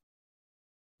allocation,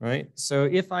 right? So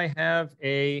if I have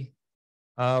a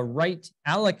write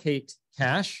allocate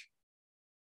cache,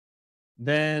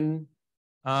 then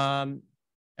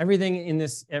everything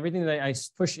that I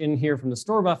push in here from the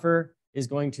store buffer is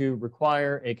going to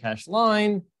require a cache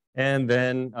line, and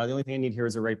then the only thing I need here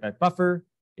is a write back buffer.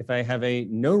 If I have a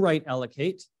no write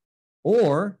allocate,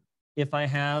 or if I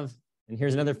have, and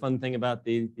here's another fun thing about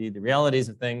the realities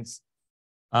of things,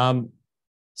 some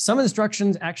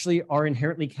instructions actually are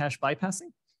inherently cache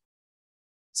bypassing.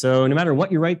 So no matter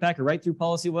what your write back or write through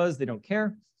policy was, they don't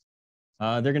care.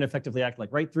 They're going to effectively act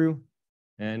like write through,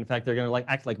 and in fact, they're going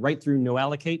to act like write through no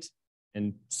allocate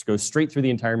and just go straight through the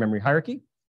entire memory hierarchy.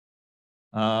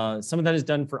 Some of that is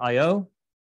done for I/O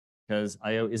because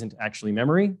I/O isn't actually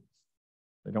memory.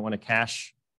 They don't want to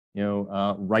cache,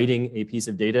 writing a piece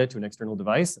of data to an external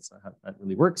device. That's not how that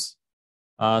really works.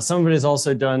 Some of it is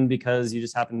also done because you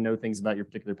just happen to know things about your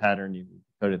particular pattern. You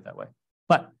code it that way.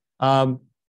 But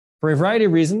for a variety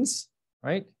of reasons,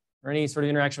 right, or any sort of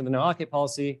interaction with the no allocate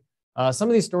policy, some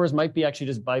of these stores might be actually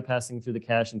just bypassing through the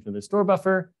cache and through the store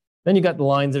buffer. Then you got the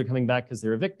lines that are coming back because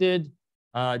they're evicted.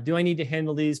 Do I need to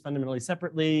handle these fundamentally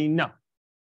separately? No.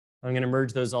 I'm going to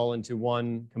merge those all into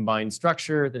one combined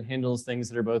structure that handles things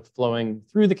that are both flowing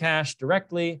through the cache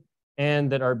directly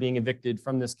and that are being evicted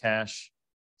from this cache.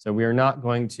 So we are not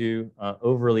going to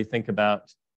overly think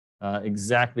about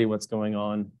exactly what's going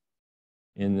on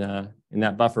in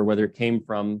that buffer, whether it came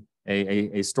from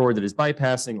a store that is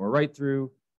bypassing or write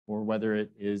through, or whether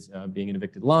it is being an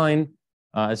evicted line.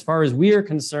 As far as we are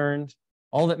concerned,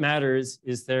 all that matters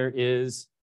is there is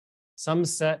some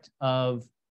set of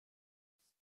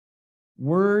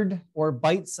word or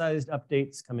bite-sized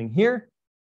updates coming here,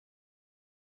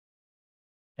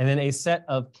 and then a set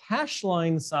of cache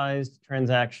line-sized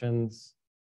transactions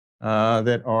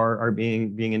that are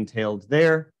being entailed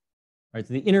there. All right,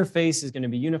 so the interface is going to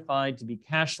be unified to be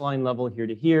cache line level here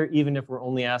to here, even if we're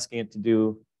only asking it to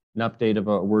do an update of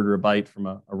a word or a byte from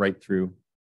a write-through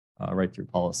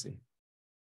policy.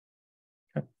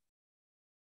 Okay.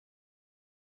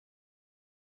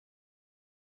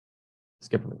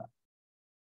 Skip over that.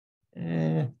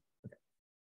 Okay.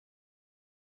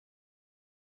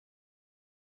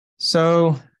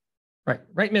 So,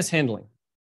 write mishandling.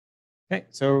 Okay,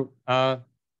 so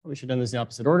we should have done this in the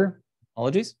opposite order.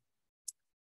 Apologies.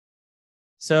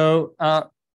 So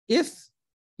if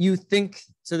you think,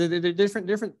 so there are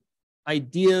different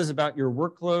ideas about your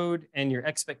workload and your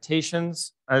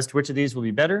expectations as to which of these will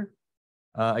be better.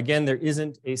 Again, there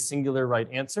isn't a singular right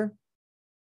answer.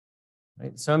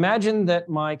 Right? So imagine that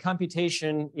my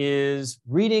computation is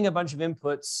reading a bunch of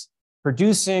inputs,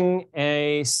 producing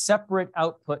a separate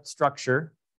output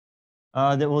structure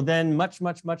that will then much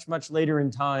later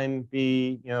in time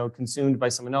be consumed by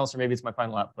someone else, or maybe it's my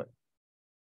final output.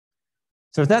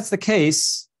 So if that's the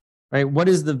case, right, what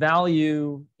is the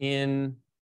value in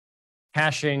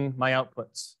caching my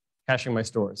outputs, caching my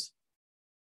stores?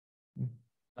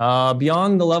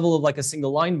 Beyond the level of like a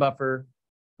single line buffer,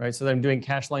 right, so that I'm doing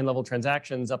cache line level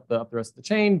transactions up the rest of the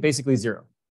chain, basically zero,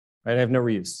 right? I have no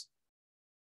reuse.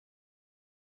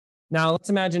 Now let's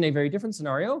imagine a very different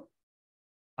scenario.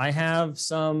 I have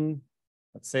some,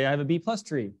 let's say I have a B plus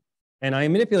tree, and I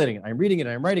am manipulating it. I'm reading it,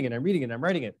 I'm writing it, I'm reading it, I'm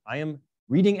writing it. I am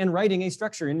reading and writing a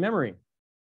structure in memory.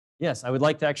 Yes, I would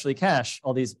like to actually cache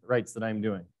all these writes that I'm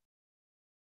doing,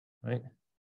 right?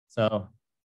 So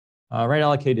write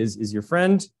allocate is your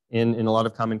friend in a lot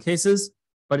of common cases,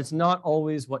 but it's not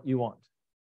always what you want,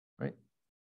 right?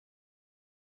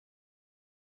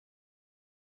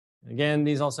 Again,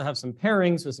 these also have some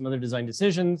pairings with some other design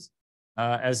decisions.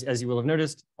 As you will have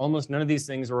noticed, almost none of these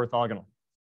things are orthogonal,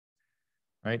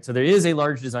 right? So there is a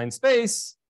large design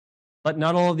space, but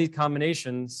not all of these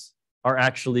combinations are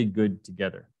actually good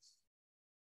together.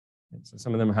 And so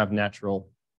some of them have natural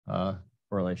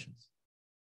correlations.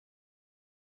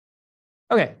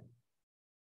 Okay.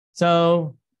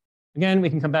 So again, we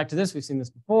can come back to this. We've seen this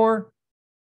before.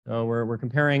 So we're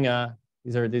comparing.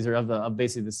 These are of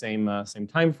basically the same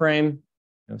time frame,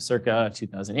 circa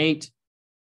 2008,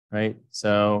 right?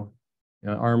 So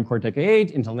ARM Cortex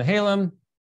A8, Intel Nehalem.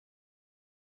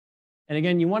 And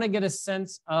again, you want to get a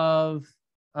sense of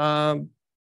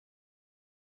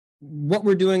what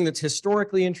we're doing that's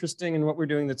historically interesting and what we're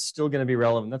doing that's still going to be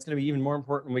relevant. That's going to be even more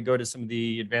important when we go to some of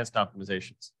the advanced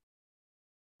optimizations,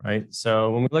 right? So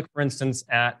when we look, for instance,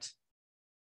 at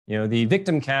the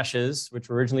victim caches, which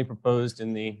were originally proposed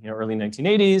in the early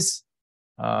 1980s,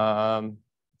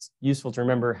 it's useful to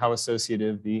remember how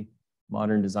associative the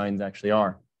modern designs actually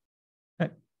are.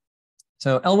 Okay.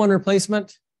 So L1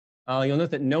 replacement, you'll note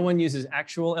that no one uses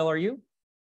actual LRU.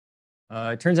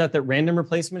 It turns out that random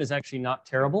replacement is actually not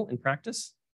terrible in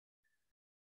practice.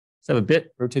 So a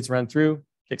bit rotates around through,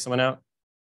 kicks someone out.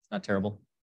 It's not terrible.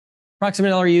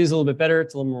 Approximate LRU is a little bit better.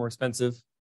 It's a little more expensive.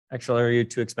 Actual LRU,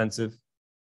 too expensive.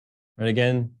 Right,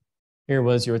 again, here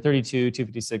was your 32,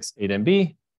 256, 8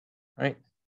 MB, right?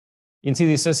 You can see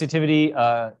the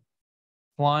associativity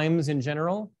climbs in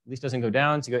general, at least doesn't go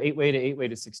down. So you go 8-way to 8-way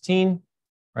to 16,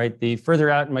 right? The further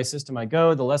out in my system I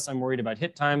go, the less I'm worried about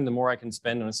hit time, the more I can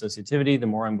spend on associativity, the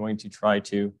more I'm going to try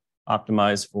to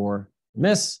optimize for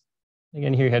miss.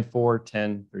 Again, here you had 4,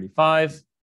 10, 35.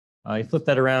 You flip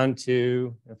that around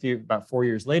to about 4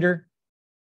 years later,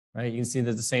 right? You can see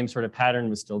that the same sort of pattern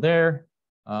was still there.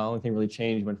 Only thing really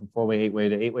changed, went from 4-way, 8-way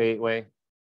to 8-way, 8-way.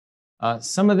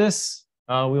 Some of this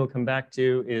we will come back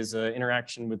to is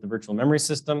interaction with the virtual memory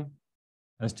system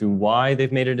as to why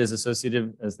they've made it as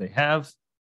associative as they have.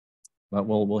 But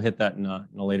we'll hit that in a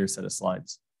later set of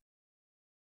slides.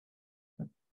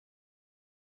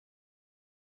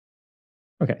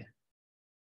 Okay.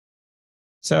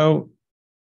 So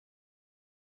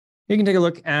you can take a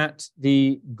look at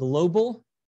the global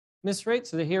miss rate.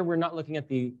 So here we're not looking at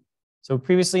so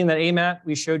previously in that AMAT,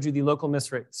 we showed you the local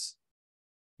miss rates.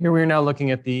 Here we are now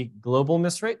looking at the global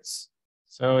miss rates.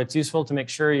 So it's useful to make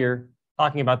sure you're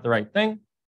talking about the right thing.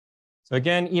 So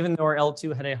again, even though our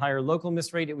L2 had a higher local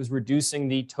miss rate, it was reducing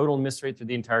the total miss rate through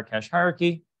the entire cache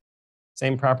hierarchy.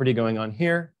 Same property going on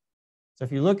here. So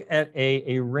if you look at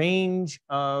a range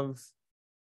of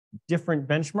different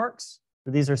benchmarks, so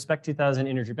these are Spec 2000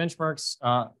 integer benchmarks.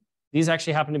 These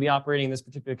actually happen to be operating in this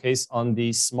particular case on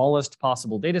the smallest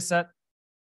possible data set.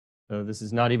 So this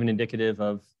is not even indicative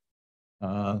of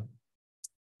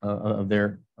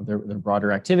their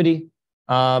broader activity.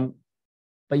 But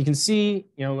you can see,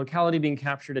 locality being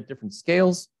captured at different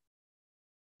scales.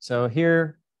 So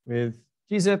here with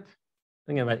gzip, I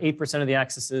think about 8% of the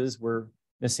accesses were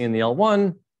missing in the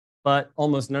L1, but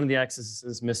almost none of the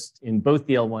accesses missed in both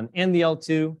the L1 and the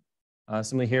L2.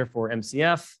 Similarly here for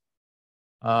MCF.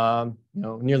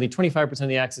 Nearly 25% of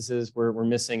the accesses were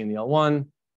missing in the L1,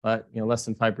 but less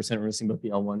than 5% were missing both the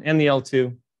L1 and the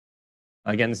L2.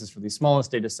 Again, this is for the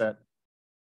smallest data set,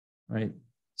 right?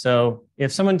 So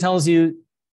if someone tells you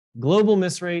global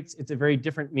miss rates, it's a very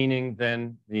different meaning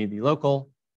than the local.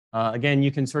 Again,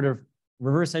 you can sort of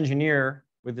reverse engineer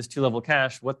with this two-level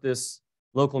cache what this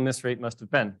local miss rate must have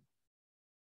been,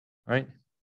 right?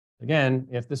 Again,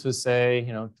 if this was, say,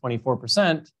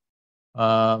 24%,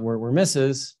 were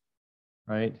misses,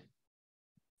 right?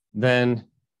 Then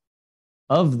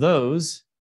of those,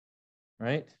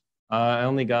 right, I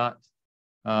only got,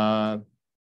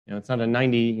 it's not a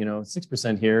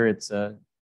 96% here. It's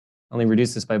only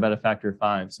reduced this by about a factor of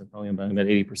 5, so probably about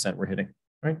 80% we're hitting,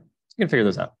 right? you can figure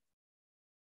those out.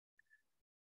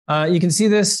 You can see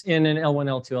this in an L1,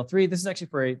 L2, L3. This is actually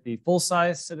for the full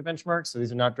size set of benchmarks, so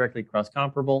these are not directly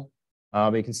cross-comparable.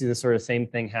 But you can see the sort of same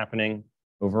thing happening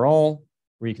overall,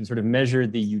 where you can sort of measure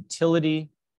the utility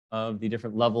of the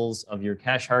different levels of your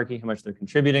cache hierarchy, how much they're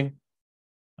contributing.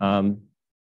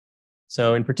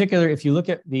 So in particular, if you look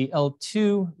at the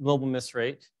L2 global miss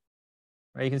rate,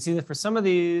 right, you can see that for some of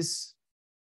these,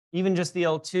 even just the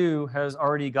L2 has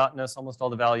already gotten us almost all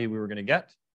the value we were going to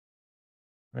get,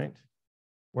 right?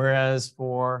 Whereas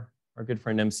for our good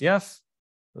friend MCF,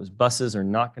 those buses are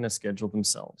not going to schedule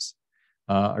themselves.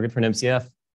 Our good friend MCF,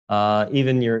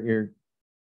 even your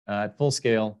at full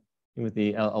scale, even with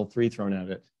the L3 thrown at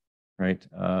it, right?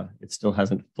 It still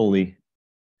hasn't fully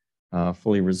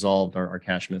resolved our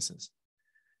cache misses.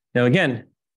 Now again, get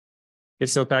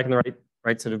yourself back in the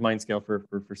right set of mind scale for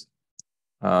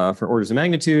orders of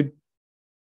magnitude.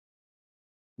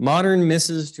 Modern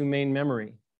misses to main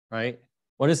memory, right?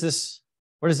 What does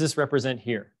this represent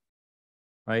here,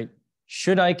 right?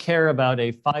 Should I care about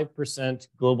a 5%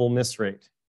 global miss rate?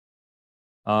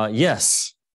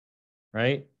 Yes,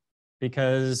 right?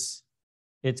 Because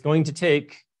it's going to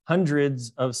take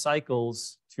hundreds of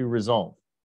cycles to resolve,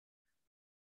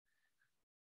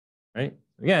 right?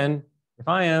 Again, if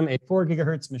I am a 4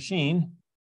 gigahertz machine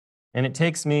and it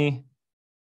takes me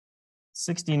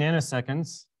 60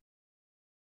 nanoseconds,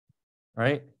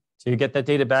 right, to get that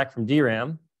data back from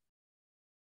DRAM,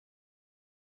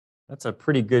 that's a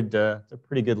pretty good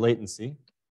latency in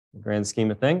the grand scheme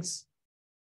of things,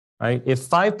 right? If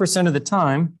 5% of the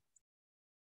time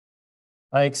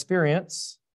I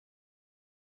experience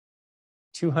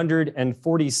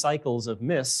 240 cycles of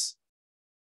miss,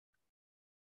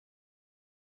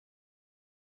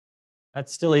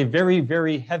 that's still a very,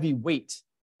 very heavy weight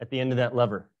at the end of that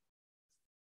lever,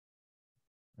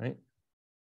 right?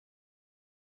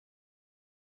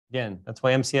 Again, that's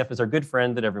why MCF is our good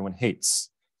friend that everyone hates.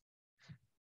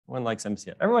 Everyone likes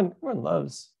MCF. Everyone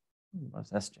loves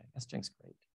SJ. SJ's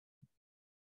great.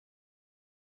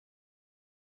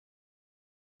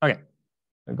 Okay,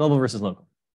 global versus local.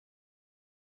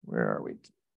 Where are we?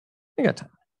 We got time.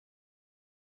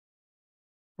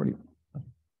 41.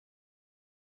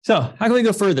 So how can we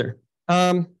go further?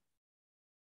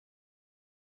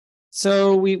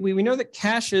 So we know that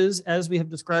caches, as we have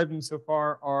described them so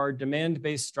far, are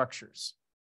demand-based structures,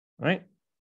 right?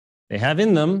 They have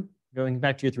in them, going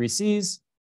back to your 3 Cs,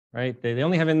 right? They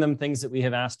only have in them things that we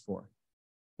have asked for.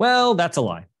 Well, that's a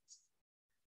lie.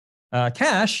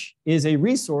 Cache is a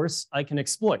resource I can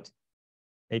exploit.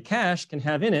 A cache can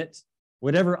have in it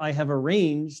whatever I have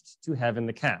arranged to have in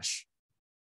the cache,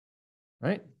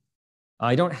 right?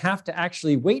 I don't have to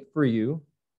actually wait for you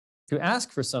to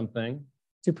ask for something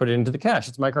to put it into the cache.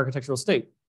 It's microarchitectural state.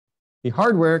 The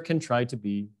hardware can try to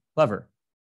be clever.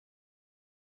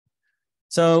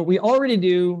 So we already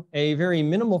do a very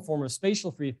minimal form of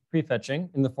spatial prefetching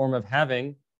in the form of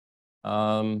having,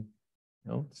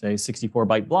 say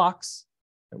 64-byte blocks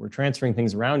that we're transferring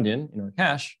things around in our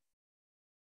cache.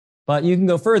 But you can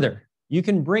go further. You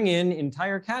can bring in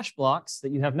entire cache blocks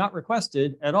that you have not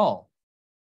requested at all.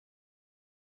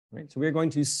 Right? So we're going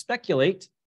to speculate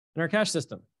in our cache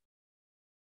system.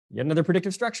 Yet another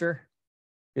predictive structure.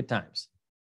 Good times.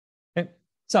 Okay.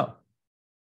 So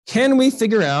can we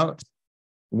figure out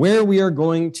where we are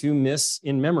going to miss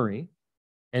in memory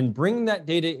and bring that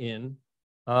data in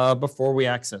before we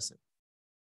access it?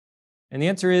 And the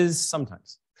answer is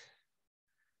sometimes.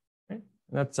 Okay.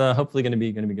 That's hopefully going to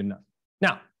be good enough.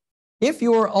 Now, if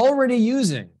you are already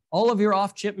using all of your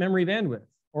off-chip memory bandwidth,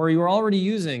 or you are already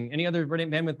using any other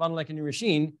bandwidth bottleneck in your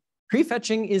machine,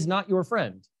 prefetching is not your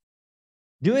friend.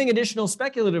 Doing additional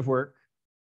speculative work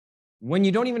when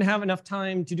you don't even have enough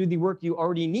time to do the work you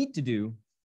already need to do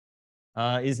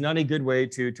is not a good way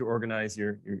to organize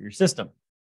your system.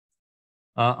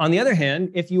 On the other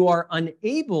hand, if you are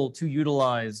unable to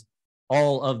utilize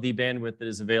all of the bandwidth that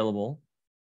is available,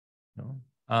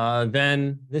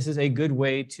 then this is a good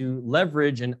way to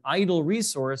leverage an idle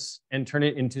resource and turn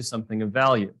it into something of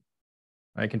value.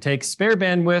 I can take spare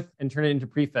bandwidth and turn it into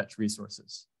prefetch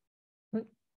resources. Right.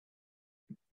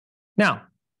 Now,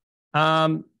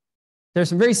 there's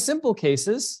some very simple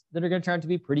cases that are going to turn out to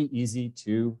be pretty easy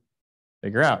to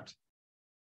figure out.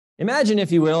 Imagine,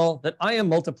 if you will, that I am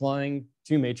multiplying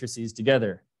 2 matrices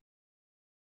together.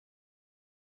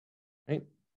 Right?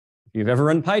 If you've ever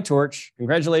run PyTorch,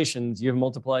 congratulations, you have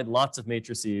multiplied lots of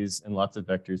matrices and lots of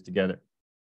vectors together.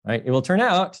 Right? It will turn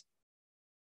out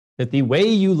that the way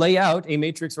you lay out a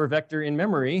matrix or vector in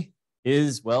memory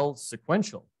is, well,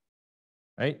 sequential.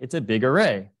 Right? It's a big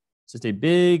array. It's just a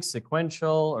big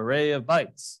sequential array of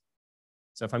bytes.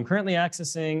 So if I'm currently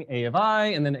accessing A of I,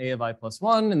 and then A of I plus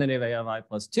 1, and then A of I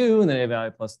plus 2, and then A of I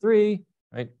plus 3,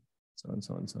 right? So on,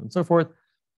 so on, so on, and so forth.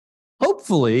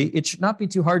 Hopefully, it should not be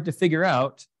too hard to figure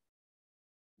out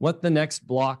what the next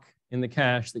block in the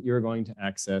cache that you're going to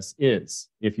access is,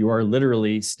 if you are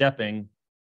literally stepping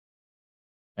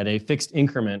at a fixed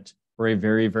increment for a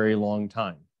very, very long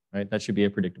time, right? That should be a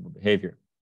predictable behavior.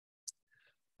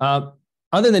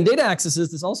 Other than data accesses,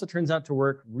 this also turns out to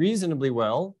work reasonably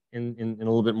well in a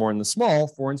little bit more in the small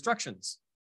for instructions,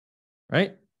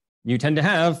 right? You tend to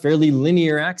have fairly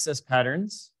linear access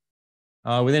patterns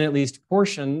within at least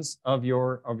portions of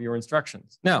your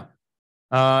instructions. Now,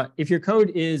 if your code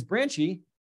is branchy,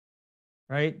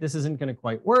 right, this isn't going to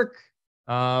quite work.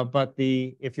 But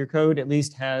if your code at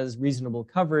least has reasonable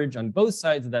coverage on both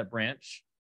sides of that branch,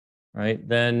 right,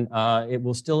 then it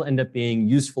will still end up being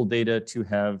useful data to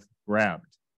have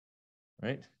grabbed,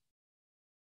 right?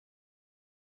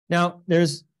 Now,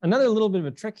 there's another little bit of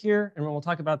a trick here, and we'll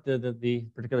talk about the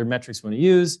particular metrics we want to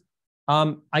use.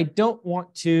 I don't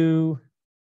want to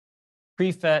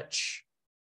prefetch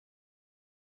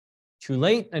too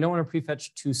late. I don't want to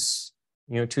prefetch too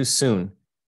soon.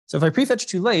 So if I prefetch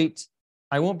too late,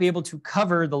 I won't be able to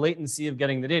cover the latency of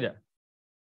getting the data,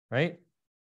 right?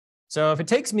 So if it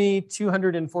takes me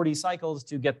 240 cycles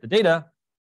to get the data,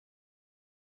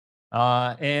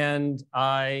 and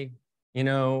I,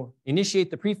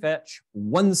 initiate the prefetch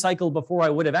 1 cycle before I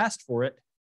would have asked for it,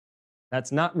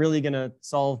 that's not really going to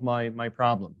solve my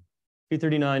problem.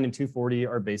 239 and 240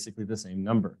 are basically the same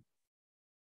number.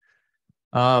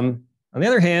 On the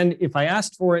other hand, if I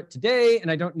asked for it today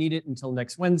and I don't need it until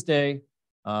next Wednesday,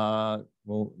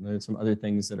 well, there's some other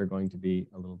things that are going to be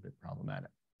a little bit problematic.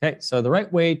 Okay, so the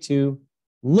right way to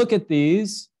look at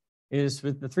these is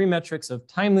with the 3 metrics of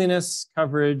timeliness,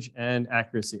 coverage, and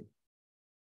accuracy.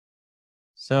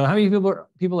 So how many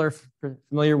people are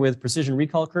familiar with precision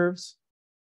recall curves?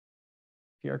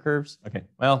 PR curves? Okay,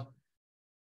 well,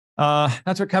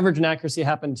 that's what coverage and accuracy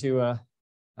happen to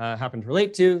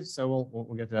relate to. So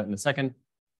we'll get to that in a second.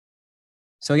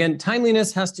 So again,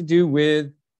 timeliness has to do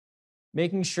with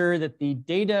making sure that the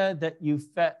data that you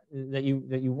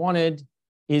wanted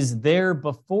is there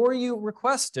before you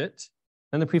request it,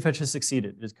 and the prefetch has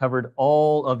succeeded. It has covered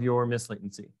all of your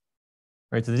mislatency.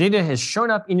 Right? So the data has shown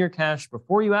up in your cache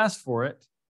before you asked for it,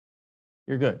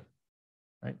 you're good.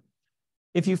 Right?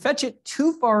 If you fetch it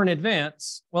too far in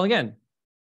advance, well, again,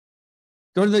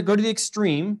 go to the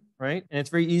extreme, right? And it's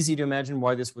very easy to imagine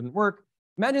why this wouldn't work.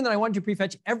 Imagine that I want to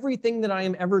prefetch everything that I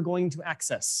am ever going to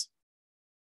access.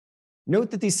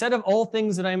 Note that the set of all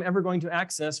things that I am ever going to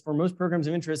access for most programs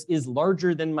of interest is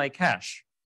larger than my cache.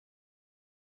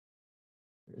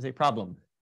 There's a problem,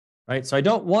 right? So I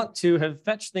don't want to have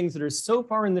fetched things that are so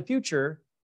far in the future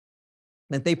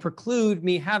that they preclude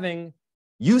me having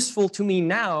useful to me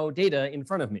now data in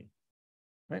front of me,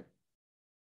 right?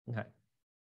 Okay.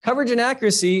 Coverage and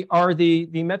accuracy are the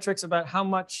metrics about how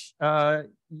much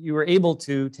you are able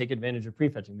to take advantage of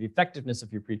prefetching, the effectiveness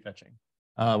of your prefetching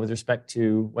with respect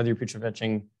to whether you're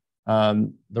prefetching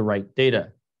the right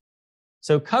data.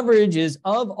 So coverage is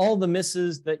of all the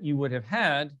misses that you would have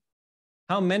had,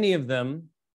 how many of them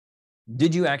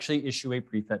did you actually issue a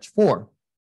prefetch for?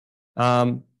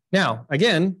 Now,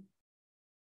 again,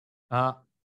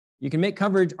 you can make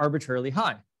coverage arbitrarily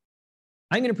high.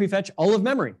 I'm going to prefetch all of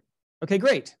memory. Okay,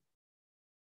 great.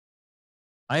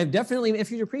 I have definitely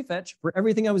issued a prefetch for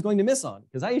everything I was going to miss on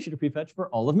because I issued a prefetch for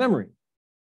all of memory.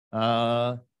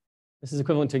 This is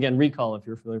equivalent to, again, recall if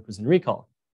you're familiar with precision recall.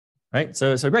 Right?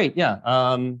 So great, yeah.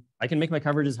 I can make my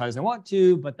coverage as high as I want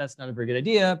to, but that's not a very good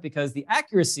idea because the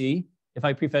accuracy, if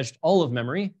I prefetched all of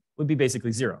memory, would be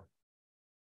basically 0.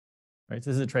 Right? So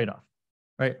this is a trade-off.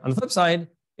 Right? On the flip side,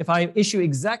 if I issue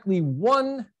exactly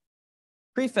 1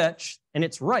 prefetch and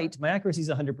it's right, my accuracy is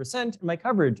 100%, and my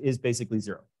coverage is basically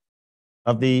 0.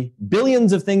 Of the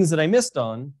billions of things that I missed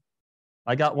on,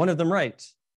 I got 1 of them right.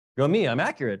 Go me, I'm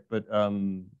accurate, but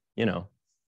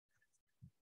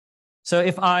So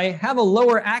if I have a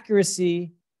lower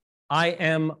accuracy, I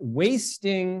am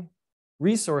wasting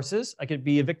resources. I could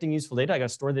be evicting useful data. I got to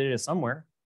store the data somewhere,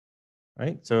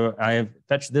 right? So I have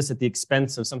fetched this at the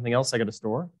expense of something else I got to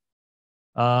store.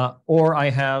 Or I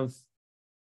have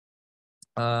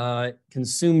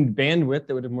consumed bandwidth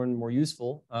that would have been more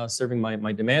useful serving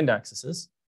my demand accesses,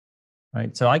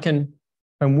 right? So if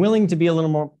I'm willing to be a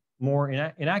little more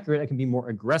inaccurate, I can be more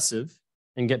aggressive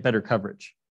and get better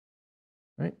coverage,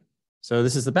 right? So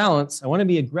this is the balance. I want to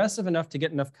be aggressive enough to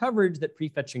get enough coverage that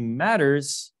prefetching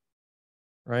matters,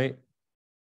 right?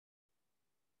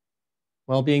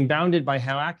 While being bounded by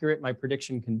how accurate my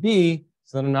prediction can be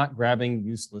so that I'm not grabbing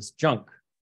useless junk.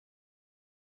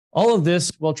 All of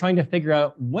this while trying to figure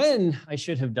out when I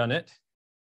should have done it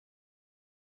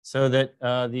so that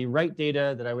the right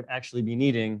data that I would actually be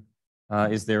needing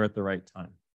is there at the right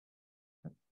time.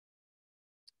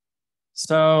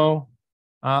 So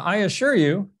I assure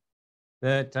you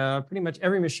that pretty much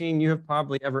every machine you have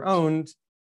probably ever owned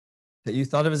that you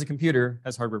thought of as a computer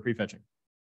has hardware prefetching,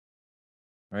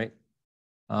 right?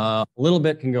 A little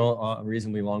bit can go a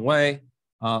reasonably long way.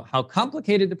 How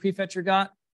complicated the prefetcher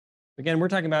got, again, we're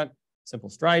talking about simple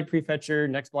stride prefetcher,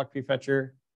 next block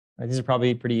prefetcher. Right? These are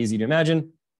probably pretty easy to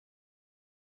imagine.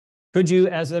 Could you,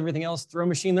 as everything else, throw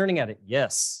machine learning at it?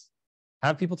 Yes.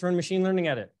 Have people throw machine learning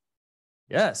at it?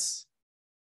 Yes.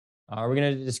 Are we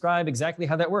going to describe exactly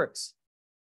how that works?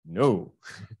 No.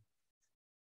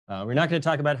 We're not going to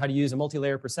talk about how to use a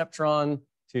multi-layer perceptron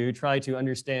to try to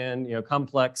understand,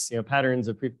 complex, patterns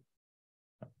of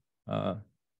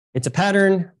it's a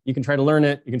pattern. You can try to learn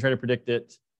it. You can try to predict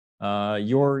it.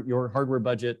 Your hardware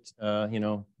budget,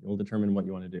 will determine what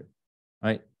you want to do,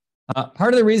 right?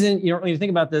 Part of the reason you don't really think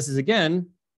about this is, again,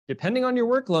 depending on your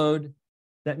workload,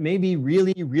 that may be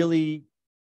really, really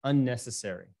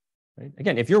unnecessary. Right?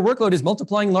 Again, if your workload is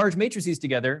multiplying large matrices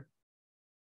together,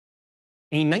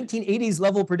 a 1980s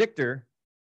level predictor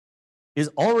is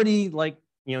already like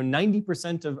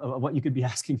 90% of what you could be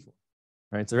asking for.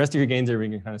 Right? So the rest of your gains are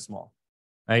being kind of small.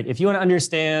 Right? If you want to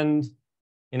understand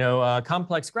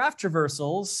complex graph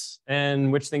traversals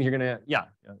and which things you're going to,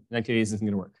 1980s isn't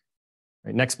going to work.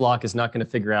 Right? Next block is not going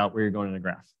to figure out where you're going in a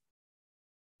graph.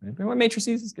 Right? But what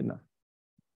matrices is good enough.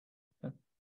 Okay.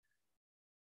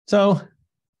 So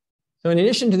in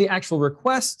addition to the actual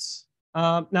requests,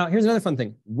 now here's another fun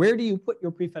thing. Where do you put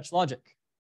your prefetch logic?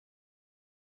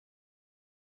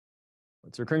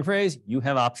 What's the recurring phrase? You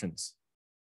have options,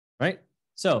 right?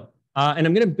 So, and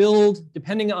I'm going to build,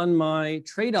 depending on my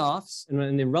trade-offs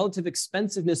and the relative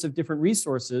expensiveness of different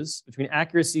resources between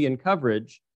accuracy and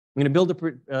coverage, I'm going to build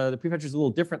the prefetchers a little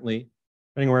differently,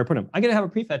 depending on where I put them. I'm going to have a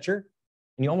prefetcher,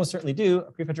 and you almost certainly do,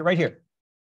 a prefetcher right here,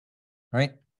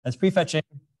 right? That's prefetching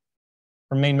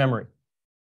from main memory.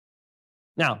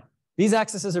 Now, these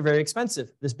accesses are very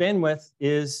expensive. This bandwidth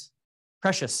is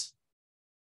precious,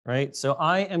 right? So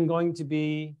I am going to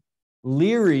be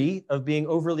leery of being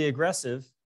overly aggressive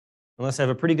unless I have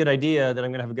a pretty good idea that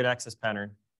I'm going to have a good access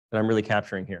pattern that I'm really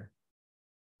capturing here.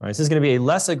 All right, this is going to be a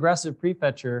less aggressive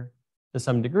prefetcher to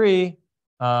some degree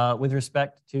with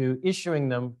respect to issuing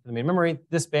them to the main memory.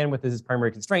 This bandwidth is its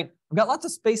primary constraint. I've got lots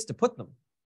of space to put them.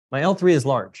 My L3 is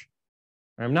large.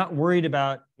 I'm not worried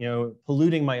about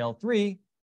polluting my L3.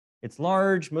 It's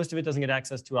large. Most of it doesn't get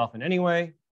accessed too often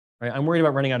anyway. Right? I'm worried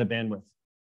about running out of bandwidth.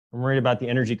 I'm worried about the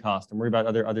energy cost. I'm worried about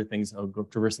other things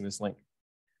traversing this link.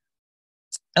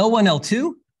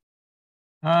 L1,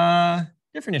 L2,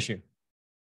 different issue,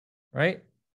 right?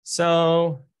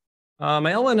 So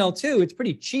my L1, L2, it's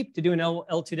pretty cheap to do an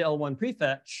L2 to L1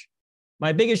 prefetch.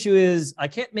 My big issue is I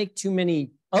can't make too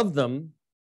many of them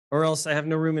or else I have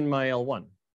no room in my L1.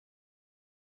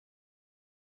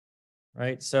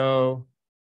 Right, so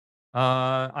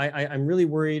I'm really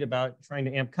worried about trying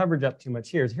to amp coverage up too much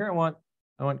here. So here I want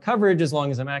coverage as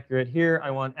long as I'm accurate. Here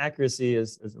I want accuracy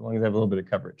as long as I have a little bit of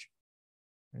coverage.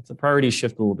 It's a priority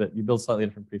shift a little bit. You build slightly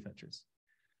different prefetchers.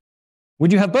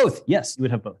 Would you have both? Yes, you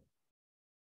would have both.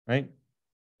 Right?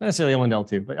 Not necessarily L1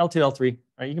 to L2, but L2 to L3.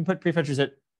 Right? You can put prefetchers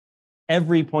at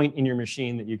every point in your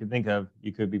machine that you could think of.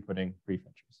 You could be putting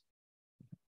prefetchers.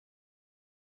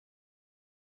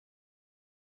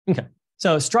 Okay.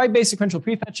 So stride-based sequential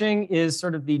prefetching is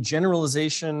sort of the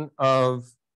generalization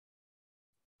of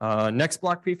next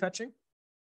block prefetching.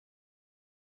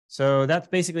 So that's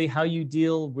basically how you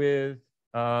deal with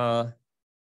the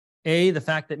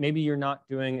fact that maybe you're not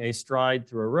doing a stride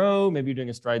through a row, maybe you're doing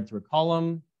a stride through a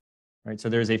column, right? So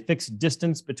there's a fixed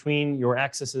distance between your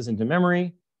accesses into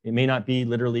memory. It may not be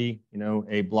literally,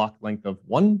 a block length of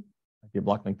 1, it might be a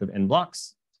block length of n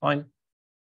blocks. It's fine.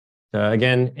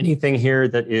 Again, anything here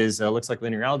that is looks like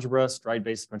linear algebra,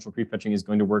 stride-based sequential prefetching is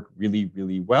going to work really,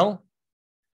 really well.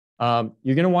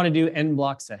 You're going to want to do n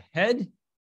blocks ahead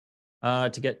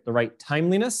to get the right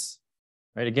timeliness.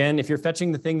 Right? Again, if you're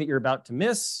fetching the thing that you're about to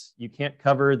miss, you can't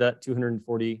cover that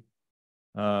 240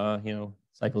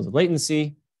 cycles of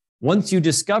latency. Once you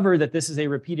discover that this is a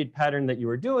repeated pattern that you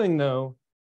are doing, though,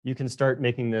 you can start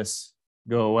making this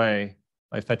go away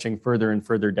by fetching further and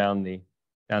further down the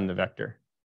vector.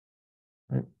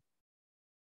 Right.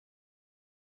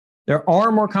 There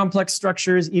are more complex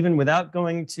structures even without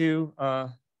going to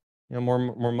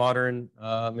more modern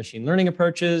machine learning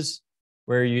approaches.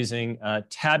 We're using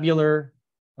tabular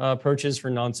approaches for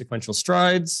non-sequential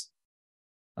strides.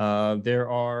 There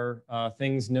are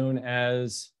things known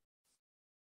as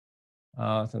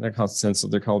So they're called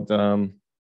sensible. They're called, oh,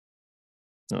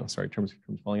 sorry, terms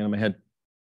falling out of my head.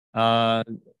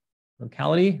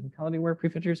 Locality-aware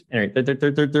prefetchers. Anyway,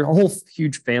 they're whole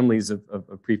huge families of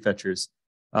prefetchers.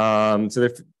 So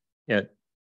they're,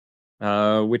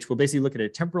 which will basically look at a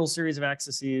temporal series of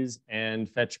accesses and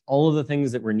fetch all of the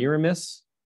things that were near a miss.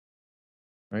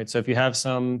 Right, so if you have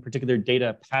some particular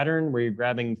data pattern where you're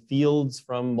grabbing fields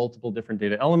from multiple different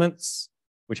data elements,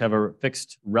 which have a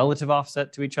fixed relative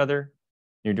offset to each other,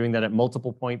 you're doing that at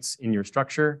multiple points in your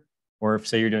structure, or if,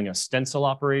 say, you're doing a stencil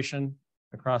operation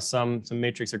across some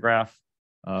matrix or graph,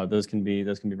 those can be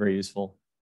very useful.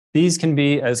 These can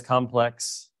be as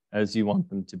complex as you want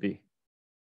them to be.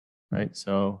 Right,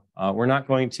 so we're not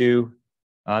going to,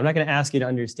 I'm not going to ask you to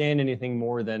understand anything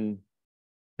more than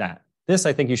that. This,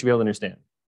 I think you should be able to understand.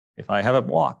 If I have a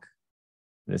block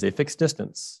that is a fixed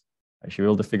distance, I should be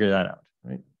able to figure that out,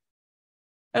 right?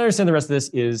 I understand the rest of this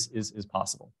is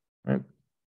possible, right?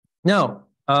 Now,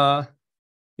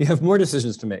 you have more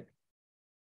decisions to make.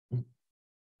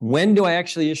 When do I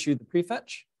actually issue the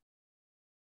prefetch?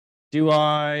 Do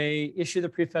I issue the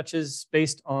prefetches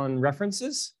based on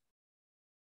references?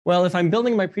 Well, if I'm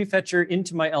building my prefetcher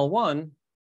into my L1,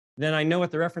 then I know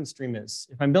what the reference stream is.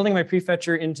 If I'm building my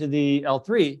prefetcher into the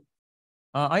L3,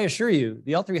 I assure you,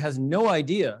 the L3 has no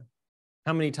idea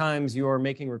how many times you are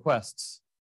making requests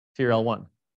to your L1,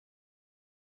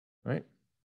 right?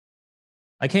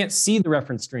 I can't see the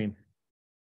reference stream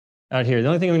out here. The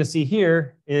only thing I'm going to see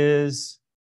here is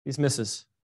these misses,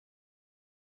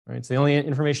 right? So the only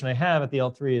information I have at the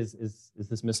L3 is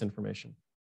this misinformation.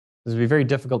 This would be very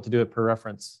difficult to do it per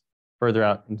reference further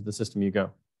out into the system you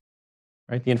go,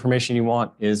 right? The information you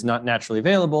want is not naturally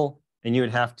available, and you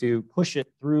would have to push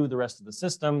it through the rest of the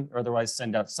system, or otherwise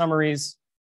send out summaries,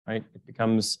 right? It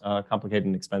becomes complicated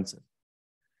and expensive.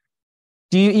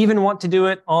 Do you even want to do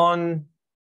it on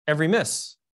every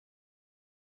miss?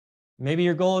 Maybe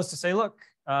your goal is to say, look,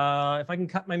 if I can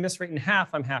cut my miss rate in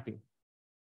half, I'm happy,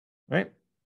 right?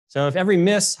 So if every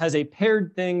miss has a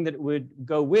paired thing that it would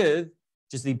go with,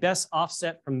 which is the best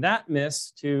offset from that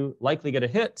miss to likely get a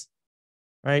hit,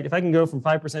 right? If I can go from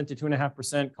 5% to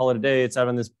 2.5%, call it a day, it's out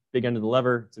on this big end of the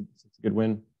lever, it's a good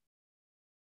win.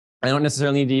 I don't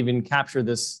necessarily need to even capture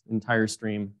this entire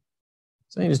stream.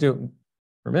 So you just do it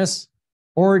per miss.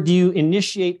 Or do you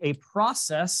initiate a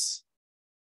process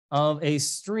of a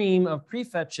stream of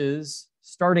prefetches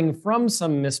starting from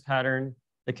some miss pattern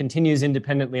that continues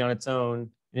independently on its own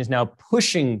and is now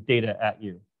pushing data at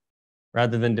you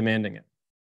rather than demanding it,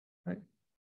 right?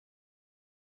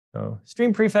 So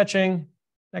stream prefetching,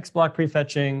 next block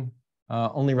prefetching,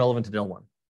 only relevant to L1.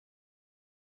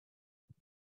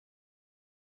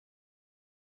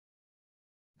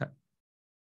 Okay.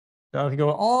 So if you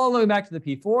go all the way back to the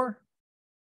P4,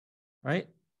 right?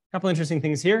 A couple interesting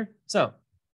things here. So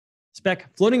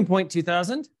spec floating point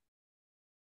 2000,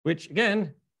 which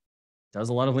again, does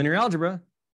a lot of linear algebra.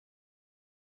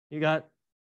 You got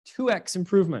 2x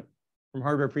improvement from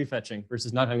hardware prefetching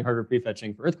versus not having hardware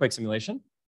prefetching for earthquake simulation.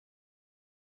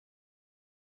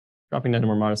 Dropping down to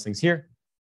more modest things here.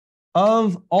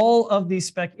 Of all of these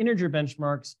spec integer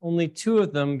benchmarks, only 2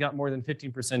 of them got more than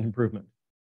 15% improvement.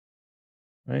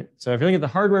 Right? So if you look at the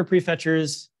hardware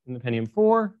prefetchers in the Pentium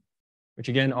 4, which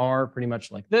again are pretty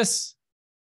much like this,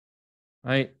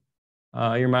 right?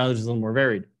 Your mileage is a little more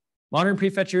varied. Modern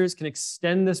prefetchers can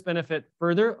extend this benefit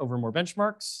further over more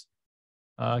benchmarks.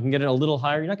 Can get it a little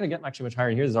higher. You're not going to get actually much higher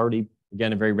in here. There's already,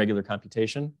 again, a very regular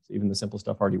computation. So even the simple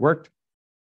stuff already worked.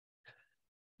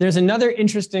 There's another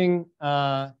interesting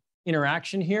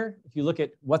interaction here. If you look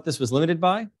at what this was limited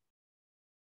by.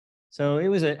 So it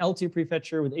was an L2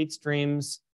 prefetcher with 8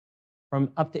 streams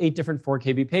from up to 8 different 4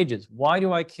 KB pages. Why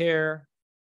do I care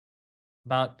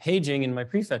about paging in my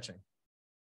prefetching?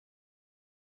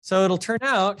 So it'll turn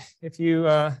out, if you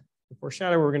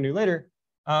foreshadow what we're going to do later,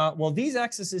 well, these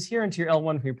accesses here into your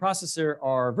L1 preprocessor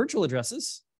are virtual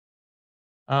addresses.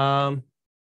 This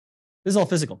is all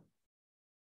physical.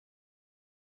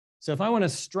 So if I want to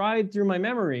stride through my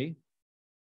memory,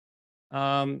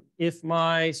 if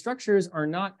my structures are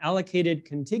not allocated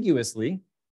contiguously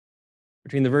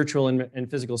between the virtual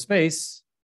and physical space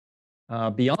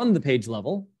beyond the page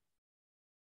level,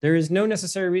 there is no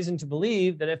necessary reason to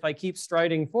believe that if I keep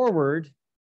striding forward,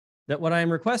 that what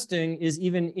I'm requesting is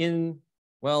even in,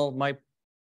 well, my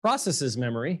process's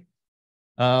memory,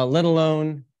 let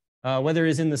alone whether it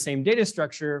is in the same data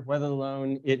structure, whether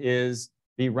alone it is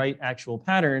the right actual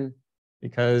pattern,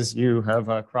 because you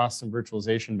have crossed some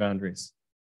virtualization boundaries.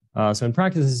 So in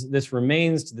practice, this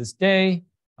remains to this day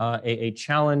a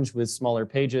challenge with smaller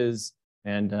pages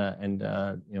and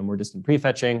more distant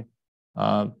prefetching.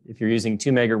 If you're using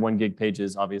 2 meg or 1 gig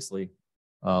pages, obviously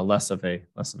less of a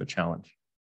challenge.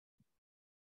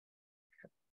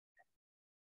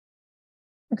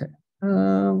 Okay,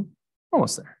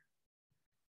 almost there.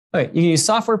 Okay, you can use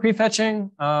software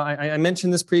prefetching. I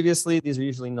mentioned this previously. These are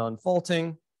usually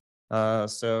non-faulting.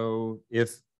 So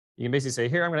if you can basically say,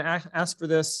 here, I'm going to ask for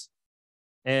this.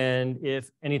 And if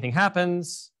anything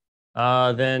happens,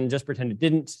 then just pretend it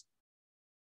didn't.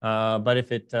 But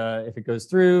if it goes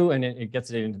through and it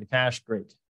gets it into the cache,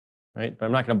 great, right? But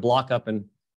I'm not going to block up and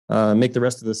make the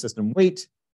rest of the system wait,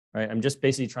 right? I'm just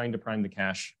basically trying to prime the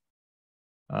cache.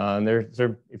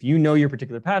 If you know your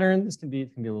particular pattern, this can be a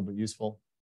little bit useful.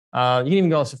 You can even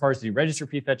go so far as to do register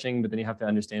prefetching, but then you have to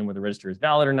understand whether the register is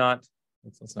valid or not.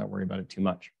 Let's not worry about it too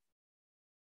much.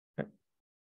 Okay.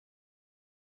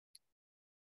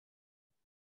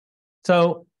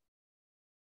 So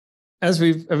as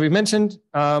we've mentioned,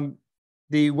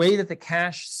 the way that the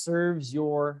cache serves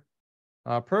your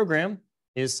program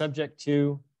is subject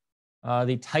to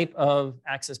the type of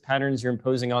access patterns you're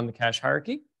imposing on the cache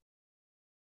hierarchy.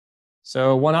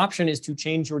 So one option is to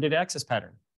change your data access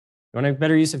pattern. You want to have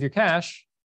better use of your cache,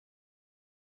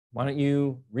 why don't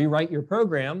you rewrite your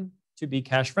program to be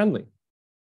cache friendly?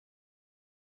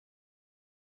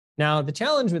 Now, the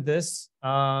challenge with this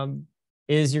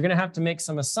is you're going to have to make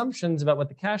some assumptions about what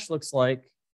the cache looks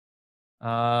like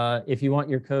if you want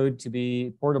your code to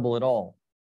be portable at all,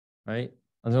 right?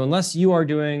 And so unless you are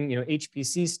doing,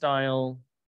 HPC style,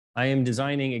 I am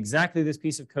designing exactly this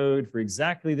piece of code for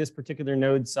exactly this particular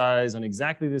node size on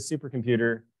exactly this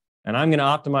supercomputer, and I'm going to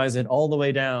optimize it all the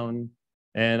way down,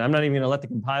 and I'm not even going to let the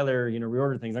compiler,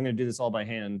 reorder things. I'm going to do this all by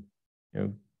hand.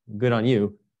 Good on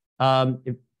you.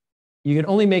 You can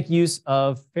only make use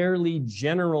of fairly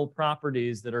general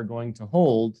properties that are going to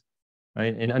hold,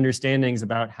 right, and understandings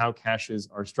about how caches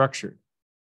are structured.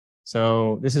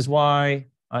 So this is why,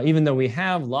 even though we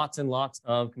have lots and lots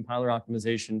of compiler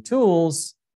optimization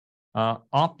tools,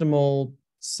 optimal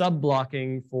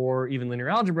sub-blocking for even linear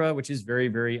algebra, which is very,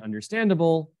 very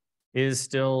understandable, is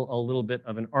still a little bit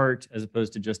of an art as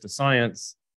opposed to just a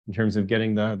science in terms of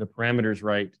getting the parameters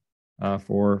right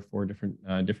for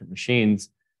different machines.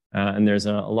 And there's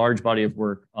a large body of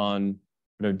work on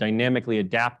dynamically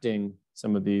adapting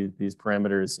some of these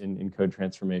parameters in code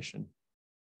transformation.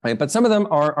 Right? But some of them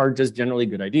are just generally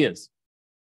good ideas.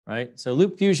 Right? So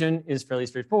loop fusion is fairly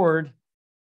straightforward.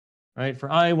 Right? For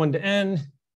I 1 to n,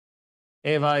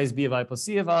 a of I is b of I plus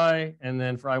c of I, and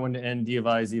then for I 1 to n, d of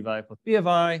I is e of I plus b of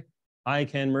I, I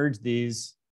can merge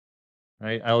these.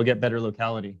 Right? I will get better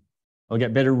locality. I'll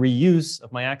get better reuse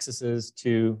of my accesses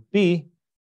to b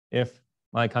if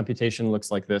my computation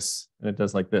looks like this and it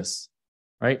does like this,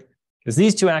 right? Because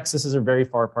these two accesses are very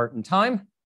far apart in time.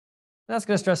 That's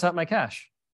going to stress out my cache.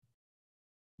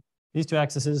 These two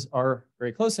accesses are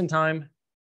very close in time.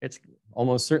 It's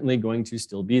almost certainly going to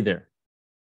still be there,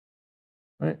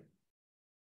 right?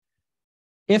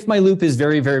 If my loop is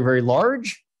very, very, very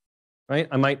large, right,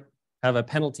 I might have a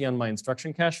penalty on my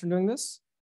instruction cache for doing this.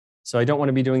 So I don't want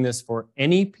to be doing this for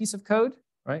any piece of code,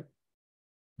 right?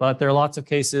 But there are lots of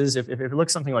cases, if it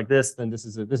looks something like this, then this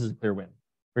is a clear win.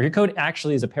 Where your code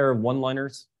actually is a pair of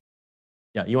one-liners,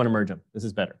 yeah, you want to merge them. This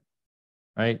is better,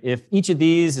 right? If each of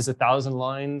these is 1,000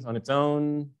 lines on its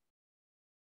own,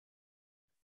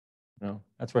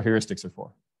 that's what heuristics are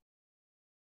for.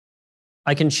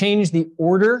 I can change the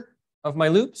order of my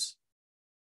loops.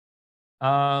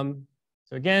 So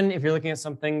again, if you're looking at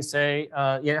something, say,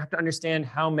 you have to understand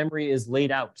how memory is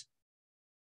laid out,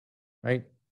 right?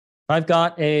 I've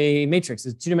got a matrix,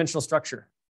 it's a two-dimensional structure.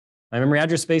 My memory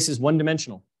address space is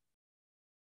one-dimensional.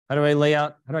 How do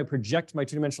I project my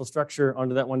two-dimensional structure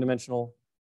onto that one-dimensional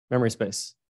memory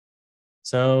space?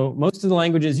 So most of the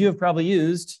languages you have probably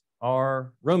used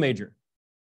are row major,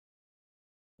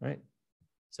 right?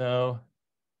 So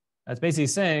that's basically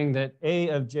saying that A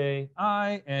of ji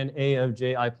and A of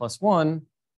ji plus 1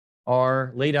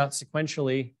 are laid out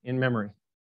sequentially in memory.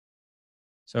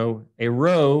 So a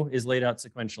row is laid out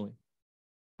sequentially.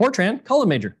 Fortran, column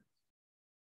major,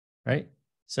 right?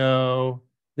 So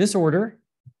this order,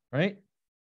 right,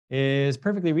 is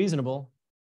perfectly reasonable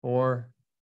for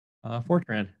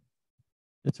Fortran.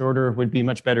 This order would be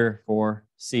much better for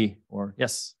C or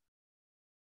yes.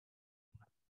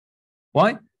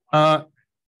 Why?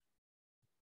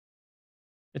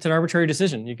 It's an arbitrary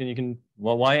decision. You can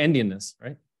well, why endian this,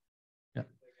 right? Yeah.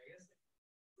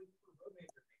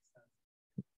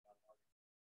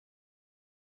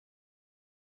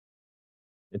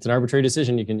 It's an arbitrary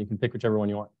decision. You can pick whichever one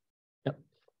you want. Yep.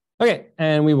 Okay,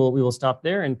 and we will stop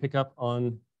there and pick up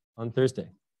on Thursday.